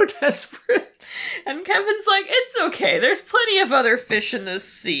desperate. And Kevin's like, it's okay. There's plenty of other fish in this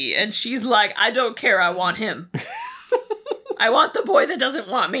sea. And she's like, I don't care. I want him. I want the boy that doesn't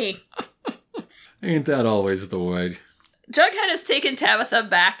want me. Ain't that always the way? Jughead has taken Tabitha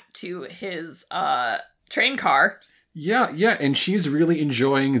back to his train car. Yeah, and she's really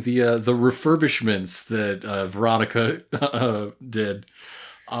enjoying the refurbishments that Veronica did.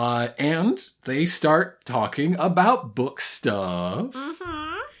 And they start talking about book stuff.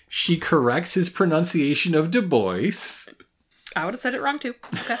 Mm-hmm. She corrects his pronunciation of Du Bois. I would have said it wrong too.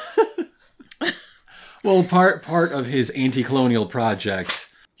 Okay. Well, part of his anti-colonial project,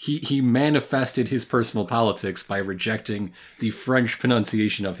 he manifested his personal politics by rejecting the French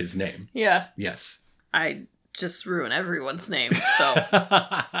pronunciation of his name. Yeah. Yes. I just ruin everyone's name, so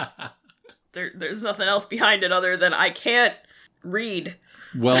there's nothing else behind it other than I can't read.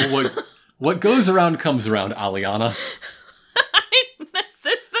 Well, what goes around comes around, Aliana.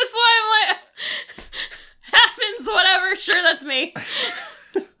 That's why I'm like, happens, whatever, sure, that's me.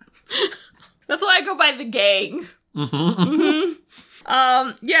 That's why I go by the gang. Mm-hmm.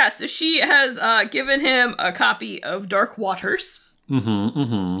 Yeah, so she has given him a copy of Dark Waters.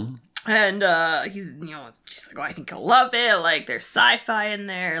 And he's, she's like, oh, I think he'll love it. Like, there's sci-fi in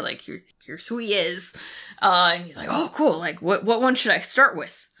there. Like, here's who he is. And he's like, oh, cool. Like, what one should I start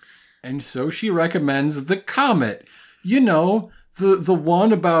with? And so she recommends The Comet. The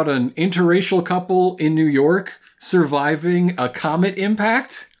one about an interracial couple in New York surviving a comet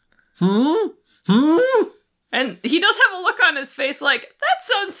impact? And he does have a look on his face like, that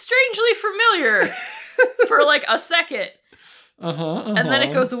sounds strangely familiar for like a second. And then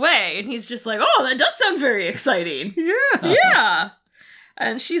it goes away, and he's just like, oh, that does sound very exciting. Yeah.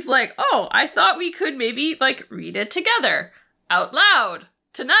 And she's like, oh, I thought we could maybe, like, read it together. Out loud.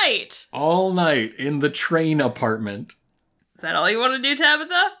 Tonight. All night in the train apartment. Is that all you want to do,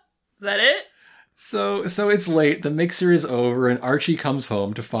 Tabitha? Is that it? So it's late, the mixer is over, and Archie comes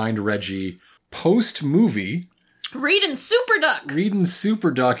home to find Reggie post-movie reading Super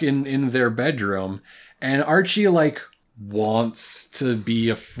Duck in their bedroom, and Archie, like, wants to be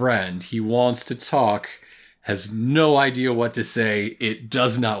a friend. He wants to talk, has no idea what to say. It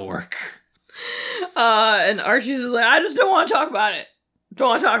does not work. And Archie's just like, I just don't want to talk about it.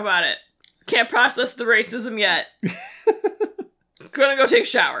 Can't process the racism yet. Gonna go take a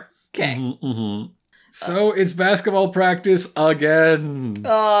shower. Okay. So it's basketball practice again.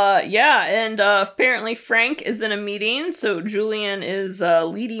 Yeah, and apparently Frank is in a meeting, so Julian is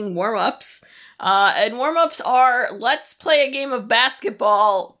leading warm-ups. And warm-ups are, let's play a game of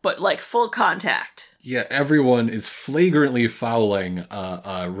basketball, but like full contact. Yeah, everyone is flagrantly fouling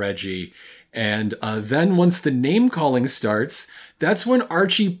Reggie. And then once the name-calling starts, that's when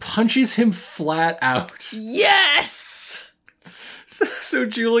Archie punches him flat out. Yes! So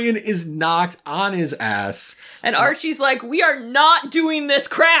Julian is knocked on his ass. And Archie's like, we are not doing this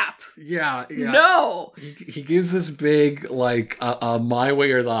crap! Yeah. No! He gives this big, like, my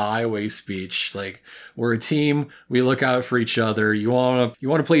way or the highway speech. Like, we're a team, we look out for each other. You wanna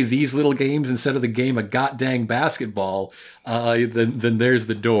play these little games instead of the game of goddamn basketball, then there's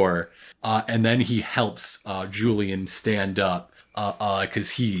the door. And then he helps Julian stand up,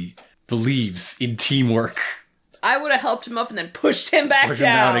 because he believes in teamwork. I would have helped him up and then pushed him back down. Push him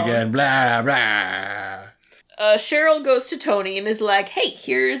down again, blah, blah. Cheryl goes to Tony and is like, hey,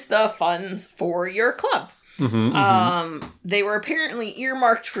 here's the funds for your club. They were apparently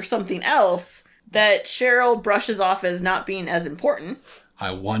earmarked for something else that Cheryl brushes off as not being as important.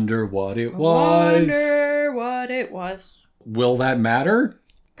 I wonder what it was. Will that matter?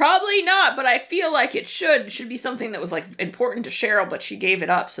 Probably not, but I feel like it should. It should be something that was, like, important to Cheryl, but she gave it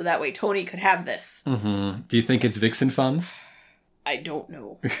up so that way Tony could have this. Do you think it's Vixen funds? I don't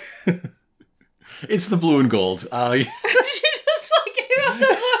know. It's the blue and gold. She just, like, gave up the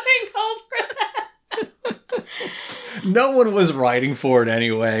blue and gold for that. No one was writing for it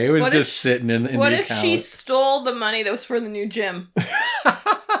anyway. It was just sitting in the account. What if she stole the money that was for the new gym?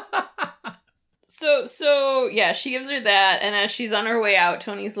 So yeah, she gives her that, and as she's on her way out,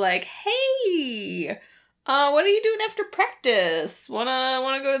 Tony's like, hey, what are you doing after practice?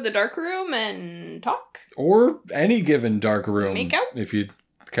 Wanna go to the dark room and talk? Or any given dark room. Make out? If you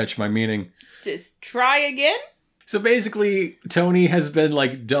catch my meaning. Just try again? So basically, Tony has been,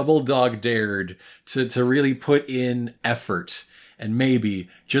 like, double dog dared to really put in effort and maybe,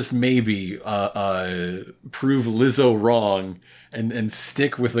 just maybe, prove Lizzo wrong and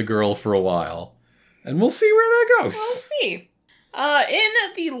stick with the girl for a while. And we'll see where that goes. We'll see.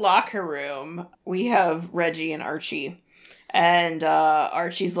 In the locker room, we have Reggie and Archie. And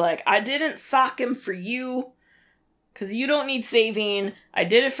Archie's like, I didn't sock him for you, because you don't need saving. I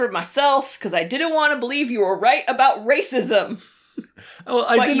did it for myself, because I didn't want to believe you were right about racism.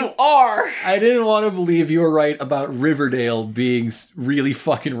 But you are. I didn't want to believe you were right about Riverdale being really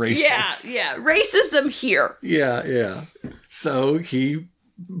fucking racist. Yeah. Racism here. Yeah. So he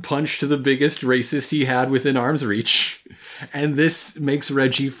punched the biggest racist he had within arm's reach. And this makes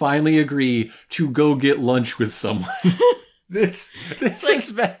Reggie finally agree to go get lunch with someone. This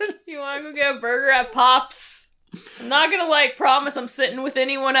has been... You want to go get a burger at Pop's? I'm not going to, like, promise I'm sitting with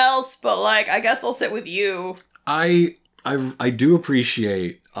anyone else, but, like, I guess I'll sit with you. I do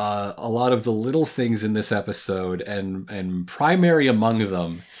appreciate a lot of the little things in this episode, and primary among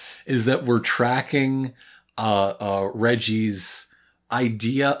them is that we're tracking Reggie's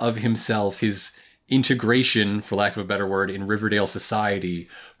idea of himself, his integration, for lack of a better word, in Riverdale society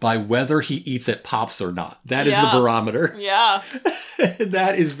by whether he eats at Pop's or not. That is the barometer. Yeah.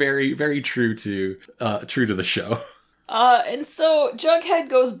 That is very, very true to the show. And so Jughead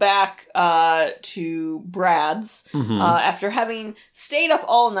goes back to Brad's after having stayed up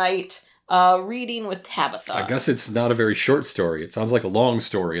all night reading with Tabitha. I guess it's not a very short story. It sounds like a long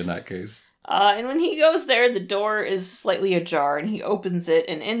story in that case. And when he goes there, the door is slightly ajar, and he opens it,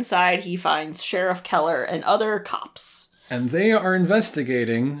 and inside he finds Sheriff Keller and other cops. And they are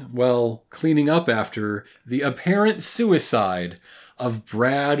investigating, well, cleaning up after the apparent suicide of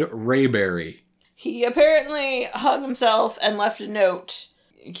Brad Rayberry. He apparently hung himself and left a note.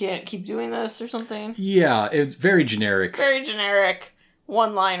 You can't keep doing this or something? Yeah, it's very generic. Very generic.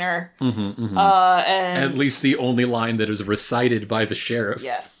 One-liner. And And at least the only line that is recited by the sheriff.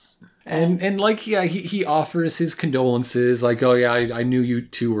 yes. And like, yeah, he offers his condolences, like, oh yeah, I knew you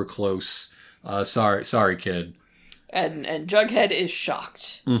two were close. Sorry, kid. And Jughead is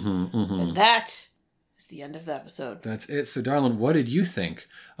shocked. And that is the end of the episode. That's it. So, darling, what did you think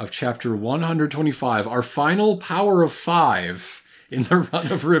of chapter 125, our final Power of 5 in the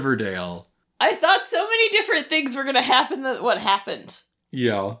run of Riverdale? I thought so many different things were going to happen than what happened.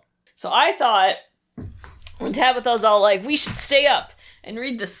 Yeah. So I thought, when Tabitha's all like, we should stay up and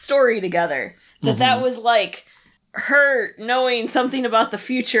read the story together, that was like her knowing something about the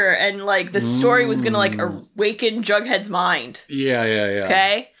future, and like the story was gonna like awaken Jughead's mind. Yeah.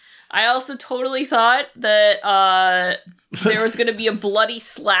 Okay? I also totally thought that there was gonna be a bloody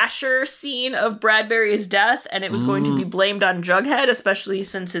slasher scene of Bradbury's death, and it was going to be blamed on Jughead, especially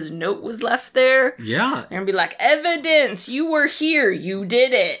since his note was left there. Yeah. They're gonna be like, evidence! You were here! You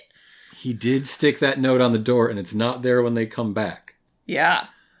did it! He did stick that note on the door, and it's not there when they come back. Yeah.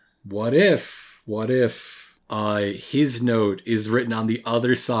 What if his note is written on the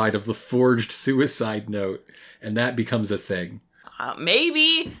other side of the forged suicide note, and that becomes a thing?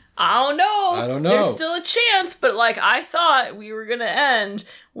 Maybe. I don't know. There's still a chance, but like I thought we were gonna end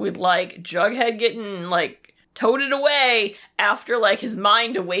with like Jughead getting like toted away after like his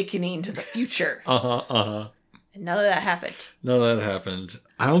mind awakening to the future. And none of that happened.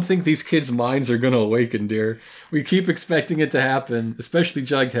 I don't think these kids' minds are going to awaken, dear. We keep expecting it to happen, especially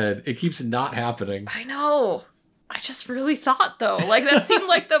Jughead. It keeps not happening. I know. I just really thought, though. Like, that seemed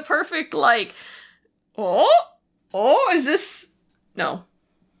like the perfect, like, is this... No.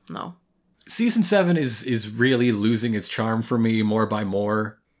 Season 7 is really losing its charm for me more by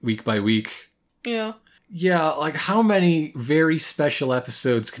more, week by week. Yeah. Yeah, like, how many very special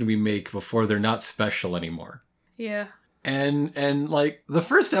episodes can we make before they're not special anymore? Yeah. And like, the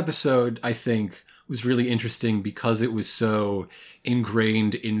first episode, I think, was really interesting because it was so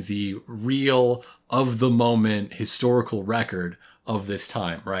ingrained in the real, of-the-moment historical record of this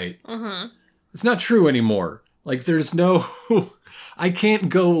time, right? It's not true anymore. Like, there's no... I can't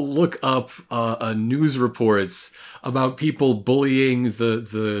go look up news reports about people bullying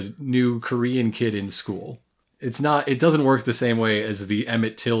the new Korean kid in school. It doesn't work the same way as the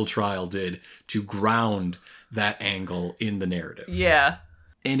Emmett Till trial did to ground that angle in the narrative. Yeah.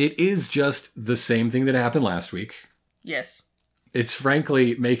 And it is just the same thing that happened last week. Yes. It's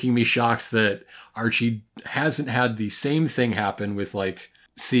frankly making me shocked that Archie hasn't had the same thing happen with, like,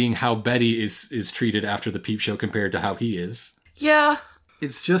 seeing how Betty is treated after the peep show compared to how he is. Yeah.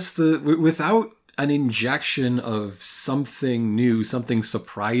 It's just without an injection of something new, something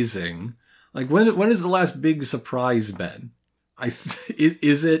surprising. Like, when is the last big surprise been?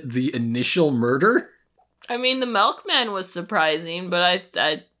 Is it the initial murder? I mean, the milkman was surprising, but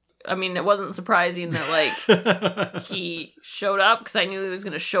I mean, it wasn't surprising that, like, he showed up, because I knew he was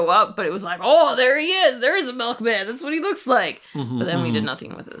going to show up, but it was like, oh, there he is! There is a milkman! That's what he looks like! But then we did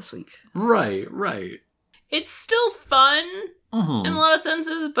nothing with it this week. Right. It's still fun in a lot of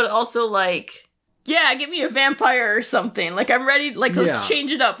senses, but also, like, yeah, give me a vampire or something. Like, I'm ready, like, let's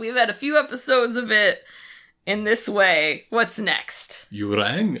change it up. We've had a few episodes of it in this way. What's next? You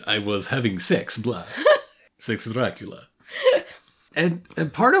rang, I was having sex, blah. Sex Dracula. And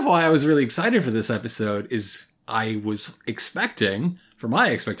part of why I was really excited for this episode is I was expecting, for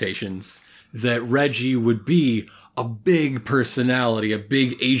my expectations, that Reggie would be a big personality, a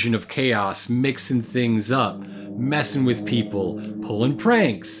big agent of chaos, mixing things up, messing with people, pulling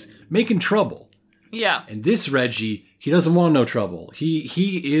pranks, making trouble. Yeah. And this Reggie, he doesn't want no trouble.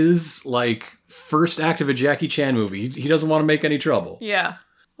 He is like first act of a Jackie Chan movie. He doesn't want to make any trouble. Yeah.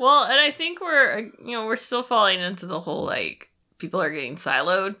 Well, and I think we're still falling into the whole, like, people are getting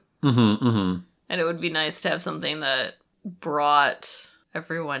siloed. And it would be nice to have something that brought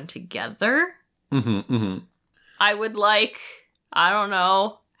everyone together. I would like, I don't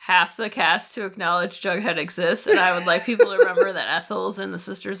know, half the cast to acknowledge Jughead exists, and I would like people to remember that Ethel's in the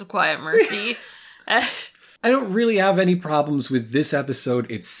Sisters of Quiet Mercy. I don't really have any problems with this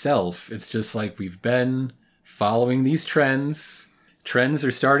episode itself. It's just like we've been following these trends. Trends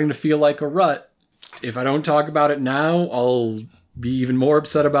are starting to feel like a rut. If I don't talk about it now, I'll be even more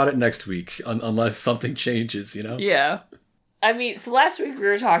upset about it next week, unless something changes, you know? Yeah. I mean, so last week we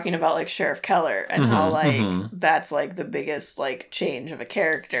were talking about, like, Sheriff Keller and how, like, that's, like, the biggest, like, change of a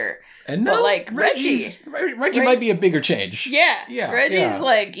character. And no, but, like, Reggie might be a bigger change. Yeah. Reggie's,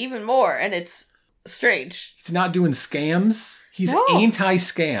 like, even more, and it's strange. He's not doing scams. He's No.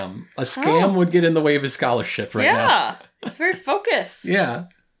 anti-scam. A scam would get in the way of his scholarship right now. Yeah. He's very focused. Yeah.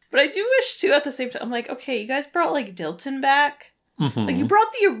 But I do wish, too, at the same time, I'm like, okay, you guys brought, like, Dilton back. Mm-hmm. Like, you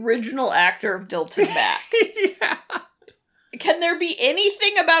brought the original actor of Dilton back. Yeah. Can there be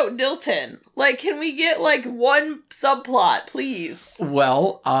anything about Dilton? Like, can we get, like, one subplot, please?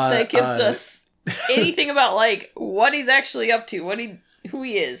 Well, That gives us anything about, like, what he's actually up to, who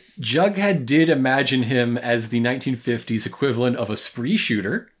he is. Jughead did imagine him as the 1950s equivalent of a spree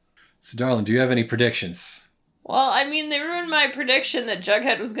shooter. So, darling, do you have any predictions? Well, I mean, they ruined my prediction that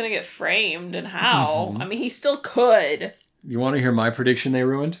Jughead was going to get framed, and how? I mean, he still could. You want to hear my prediction they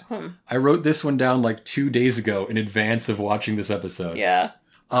ruined? I wrote this one down like 2 days ago in advance of watching this episode. Yeah.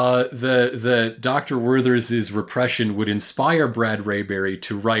 The Dr. Werther's repression would inspire Brad Rayberry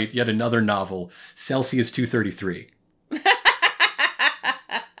to write yet another novel, Celsius 233.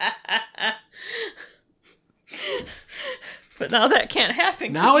 But now that can't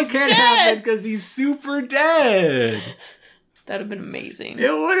happen. Now it can't happen because he's super dead. That'd have been amazing.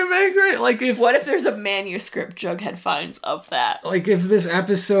 It would have been great. Like what if there's a manuscript Jughead finds of that? Like if this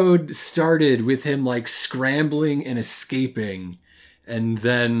episode started with him like scrambling and escaping, and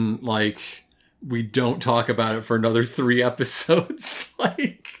then like we don't talk about it for another 3 episodes,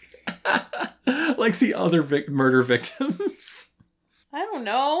 like the other murder victims. I don't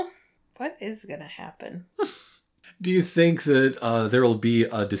know. What is gonna happen? Do you think that there will be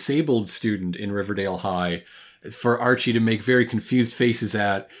a disabled student in Riverdale High for Archie to make very confused faces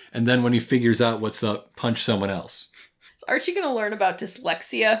at, and then when he figures out what's up, punch someone else? Is Archie gonna learn about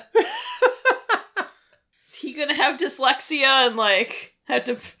dyslexia? Is he gonna have dyslexia and, like, have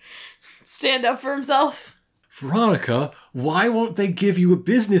to stand up for himself? Veronica, why won't they give you a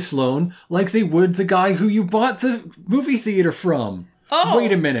business loan like they would the guy who you bought the movie theater from? Oh.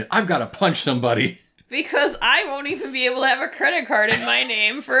 Wait a minute, I've got to punch somebody. Because I won't even be able to have a credit card in my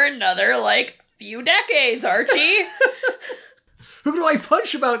name for another, like, few decades, Archie. Who do I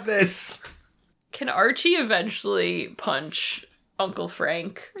punch about this? Can Archie eventually punch Uncle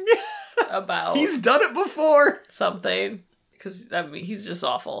Frank about He's done it before. something? Because, I mean, he's just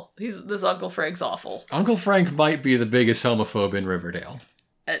awful. This Uncle Frank's awful. Uncle Frank might be the biggest homophobe in Riverdale.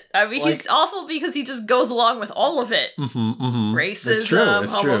 I mean, he's awful because he just goes along with all of it. Racism,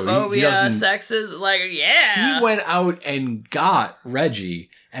 That's true. homophobia, sexism, like, yeah. He went out and got Reggie,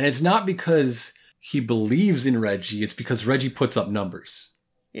 and it's not because he believes in Reggie, it's because Reggie puts up numbers.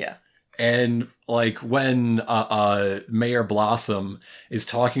 Yeah. And, like, when Mayor Blossom is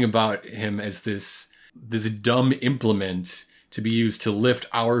talking about him as this dumb implement to be used to lift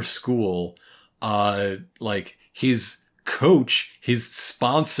our school, like, his coach, his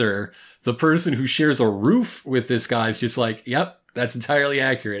sponsor, the person who shares a roof with this guy is just like, yep, that's entirely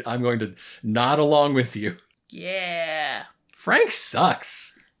accurate. I'm going to nod along with you. Yeah. Frank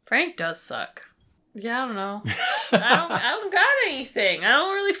sucks. Frank does suck. Yeah, I don't know. I don't got anything. I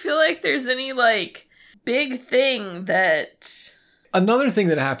don't really feel like there's any, like, big thing that... Another thing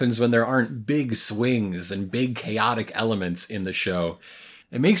that happens when there aren't big swings and big chaotic elements in the show,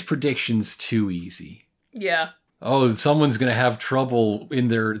 it makes predictions too easy. Yeah. Oh, someone's going to have trouble in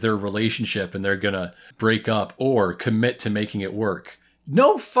their relationship and they're going to break up or commit to making it work.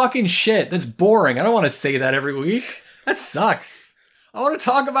 No fucking shit. That's boring. I don't want to say that every week. That sucks. I want to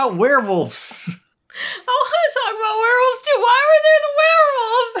talk about werewolves. I want to talk about werewolves too. Why were there the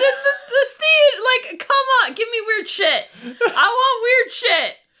werewolves in this theater? Like, come on, give me weird shit. I want weird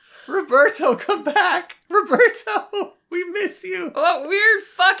shit. Roberto, come back. Roberto, we miss you. I want weird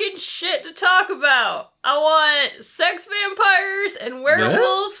fucking shit to talk about. I want sex vampires and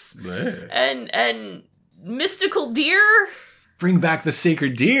werewolves and mystical deer. Bring back the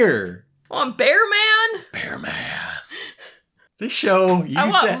sacred deer. I want Bear Man. Bear Man. This show used I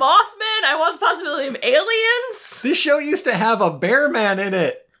want Mothman. I want the possibility of aliens. This show used to have a bear man in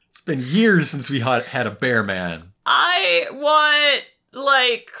it. It's been years since we had a bear man. I want,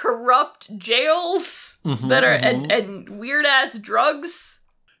 like, corrupt jails that are and weird ass drugs.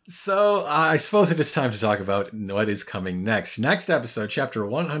 So I suppose it is time to talk about what is coming next. Next episode, chapter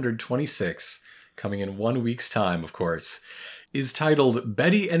 126, coming in 1 week's time, of course, is titled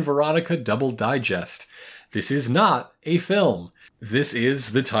Betty and Veronica Double Digest. This is not a film. This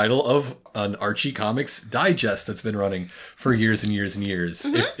is the title of an Archie Comics digest that's been running for years and years and years.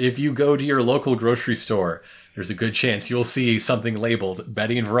 If you go to your local grocery store there's a good chance you'll see something labeled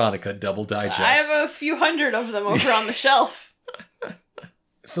Betty and Veronica Double Digest. I have a few hundred of them over on the shelf.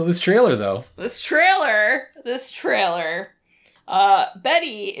 So this trailer, though. This trailer.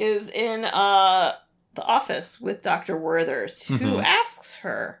 Betty is in the office with Dr. Werthers, who asks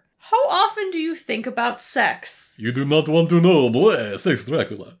her, how often do you think about sex? You do not want to know, boy, Sex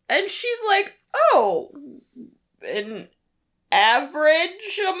Dracula. And she's like, oh, an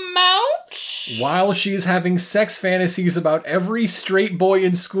average amount? While she's having sex fantasies about every straight boy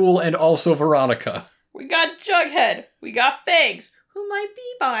in school and also Veronica. We got Jughead. We got Figs, who might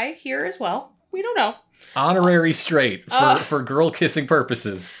be bi here as well. We don't know. Honorary straight for girl-kissing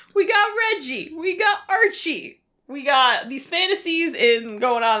purposes. We got Reggie. We got Archie. We got these fantasies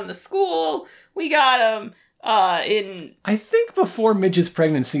going on in the school. We got them in... I think before Midge's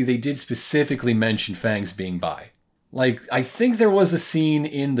pregnancy, they did specifically mention Fangs being bi. Like, I think there was a scene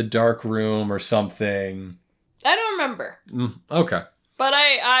in the dark room or something. I don't remember. Okay. But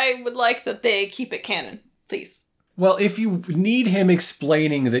I would like that they keep it canon, please. Well, if you need him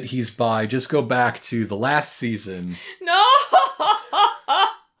explaining that he's bi, just go back to the last season. No!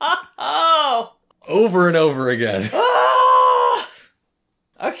 Over and over again.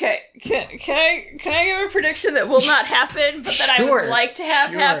 Okay, can I give a prediction that will not happen, but that I would like to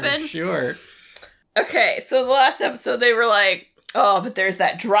have happen? Sure. Okay, so the last episode they were like, oh, but there's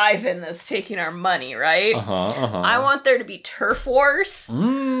that drive-in that's taking our money, right? I want there to be turf wars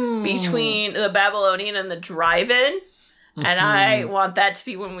between the Babylonian and the drive-in, and I want that to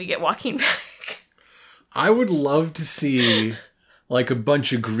be when we get walking back. I would love to see... like a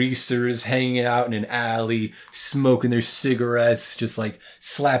bunch of greasers hanging out in an alley, smoking their cigarettes, just like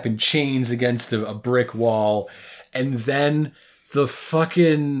slapping chains against a brick wall. And then the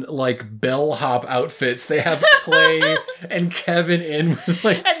fucking like bellhop outfits, they have Clay and Kevin in with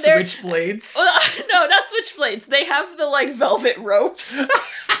like switchblades. No, not switchblades. They have the like velvet ropes.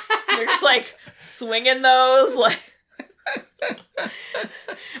 They're just like swinging those like...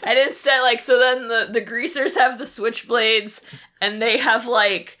 And instead, like, so then the greasers have the switchblades, and they have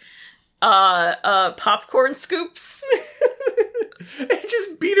like popcorn scoops. And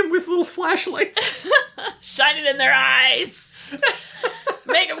just beat them with little flashlights. Shine it in their eyes.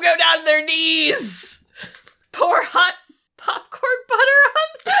 Make them go down to their knees. Pour hot popcorn butter on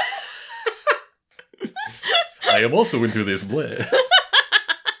them. I am also into this bleh.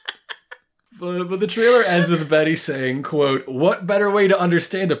 But the trailer ends with Betty saying, quote, what better way to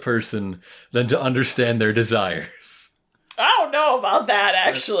understand a person than to understand their desires? I don't know about that,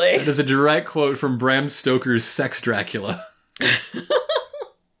 actually. That is a direct quote from Bram Stoker's Sex Dracula.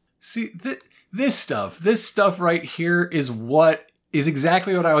 See, this stuff right here is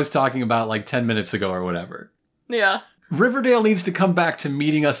exactly what I was talking about like 10 minutes ago or whatever. Yeah. Riverdale needs to come back to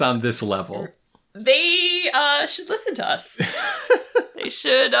meeting us on this level. They should listen to us. They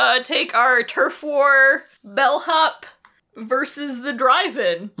should take our turf war bellhop versus the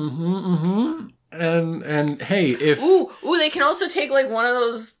drive-in. And hey, if... Ooh, they can also take, like, one of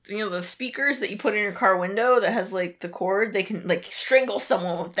those, the speakers that you put in your car window that has, like, the cord. They can, like, strangle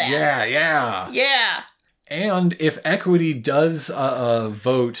someone with that. Yeah. And if Equity does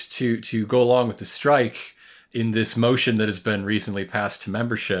vote to go along with the strike in this motion that has been recently passed to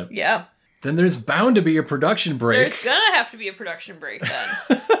membership... Yeah. Then there's bound to be a production break. There's gonna have to be a production break then.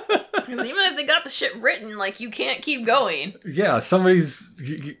 Because even if they got the shit written, like, you can't keep going. Yeah,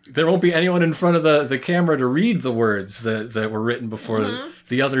 there won't be anyone in front of the camera to read the words that were written before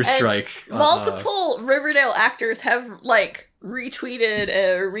the other strike. Multiple Riverdale actors have, like, retweeted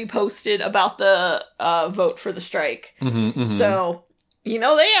or reposted about the vote for the strike. So... they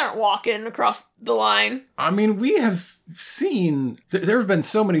aren't walking across the line. I mean, we have seen... There have been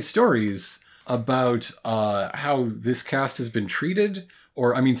so many stories about how this cast has been treated.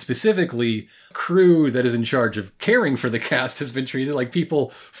 Or, I mean, specifically, crew that is in charge of caring for the cast has been treated. Like people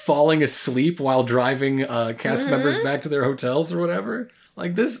falling asleep while driving cast members back to their hotels or whatever.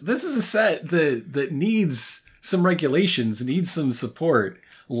 Like, this is a set that needs some regulations, needs some support.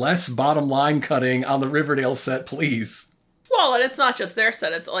 Less bottom line cutting on the Riverdale set, please. Well, and it's not just their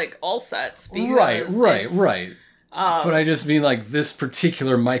set, it's like all sets. Right. But I just mean like this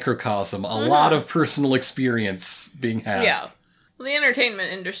particular microcosm, a lot of personal experience being had. Yeah. Well, the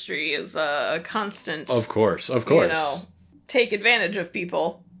entertainment industry is a constant... Of course. Take advantage of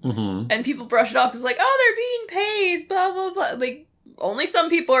people. And people brush it off because like, oh, they're being paid, blah, blah, blah. Like, only some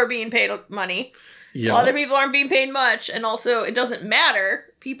people are being paid money. Yeah. Other people aren't being paid much. And also, it doesn't matter.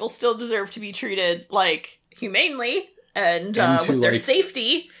 People still deserve to be treated, like, humanely. And with their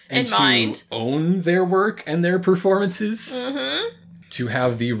safety in mind. To own their work and their performances. to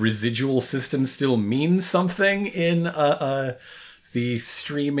have the residual system still mean something in the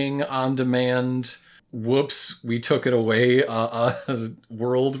streaming on-demand, whoops, we took it away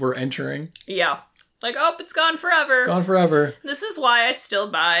world we're entering. Yeah. Like, oh, it's gone forever. Gone forever. This is why I still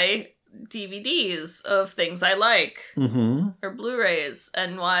buy DVDs of things I like. Mm-hmm. Or Blu-rays.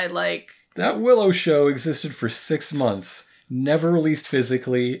 And why, like... That Willow show existed for 6 months. Never released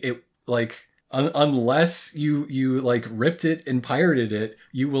physically. It, like... unless you like ripped it and pirated it,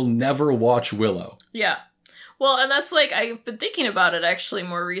 you will never watch Willow. Yeah. Well, and that's like, I've been thinking about it actually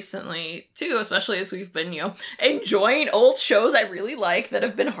more recently too, especially as we've been, enjoying old shows I really like that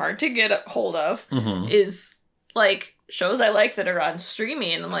have been hard to get a hold of, is like shows I like that are on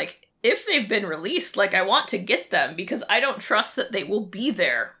streaming. And like, if they've been released, like I want to get them because I don't trust that they will be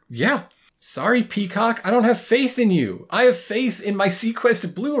there. Yeah. Sorry, Peacock. I don't have faith in you. I have faith in my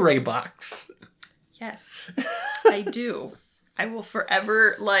Sequest Blu-ray box. Yes, I do. I will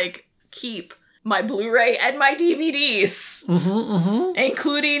forever, like, keep my Blu-ray and my DVDs.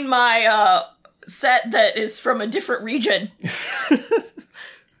 Including my set that is from a different region.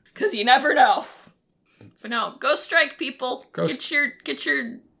 Because you never know. But no, go strike, people. Get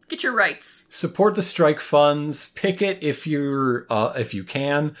your rights. Support the strike funds. Picket if you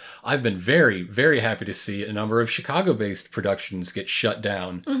can. I've been very, very happy to see a number of Chicago-based productions get shut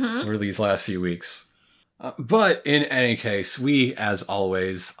down over these last few weeks. But in any case, we, as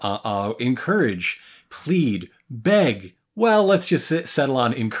always, encourage, plead, beg, well, let's just settle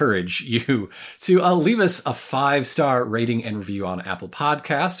on encourage you to leave us a 5-star rating and review on Apple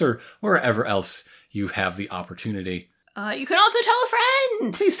Podcasts or wherever else you have the opportunity. You can also tell a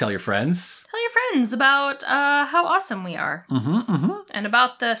friend. Please tell your friends. Tell your friends about how awesome we are. And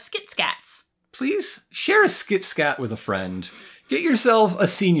about the skit scats. Please share a skit scat with a friend. Get yourself a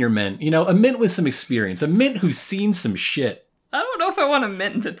senior mint. A mint with some experience. A mint who's seen some shit. I don't know if I want a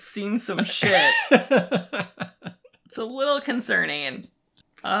mint that's seen some shit. It's a little concerning.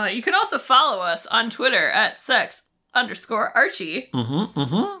 You can also follow us on Twitter at sex_Archie.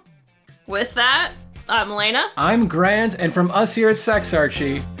 With that, I'm Elena. I'm Grant, and from us here at Sex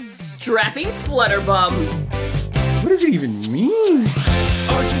Archie, strapping Flutterbum. What does it even mean?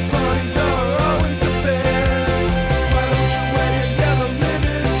 Archie's parties are always the best. Why don't you wear your yellow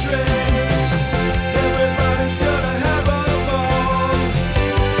linen dress? Everybody's gonna have a ball.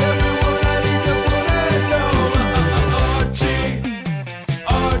 Everyone I need to want to know.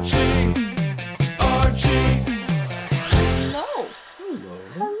 Archie. Hello.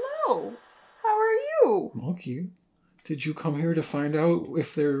 Hello. How are you? Monkey, did you come here to find out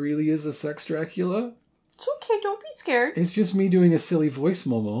if there really is a sex Dracula? It's okay, don't be scared. It's just me doing a silly voice,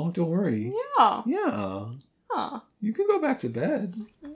 Momo. Don't worry. Yeah. Yeah. Huh. You can go back to bed.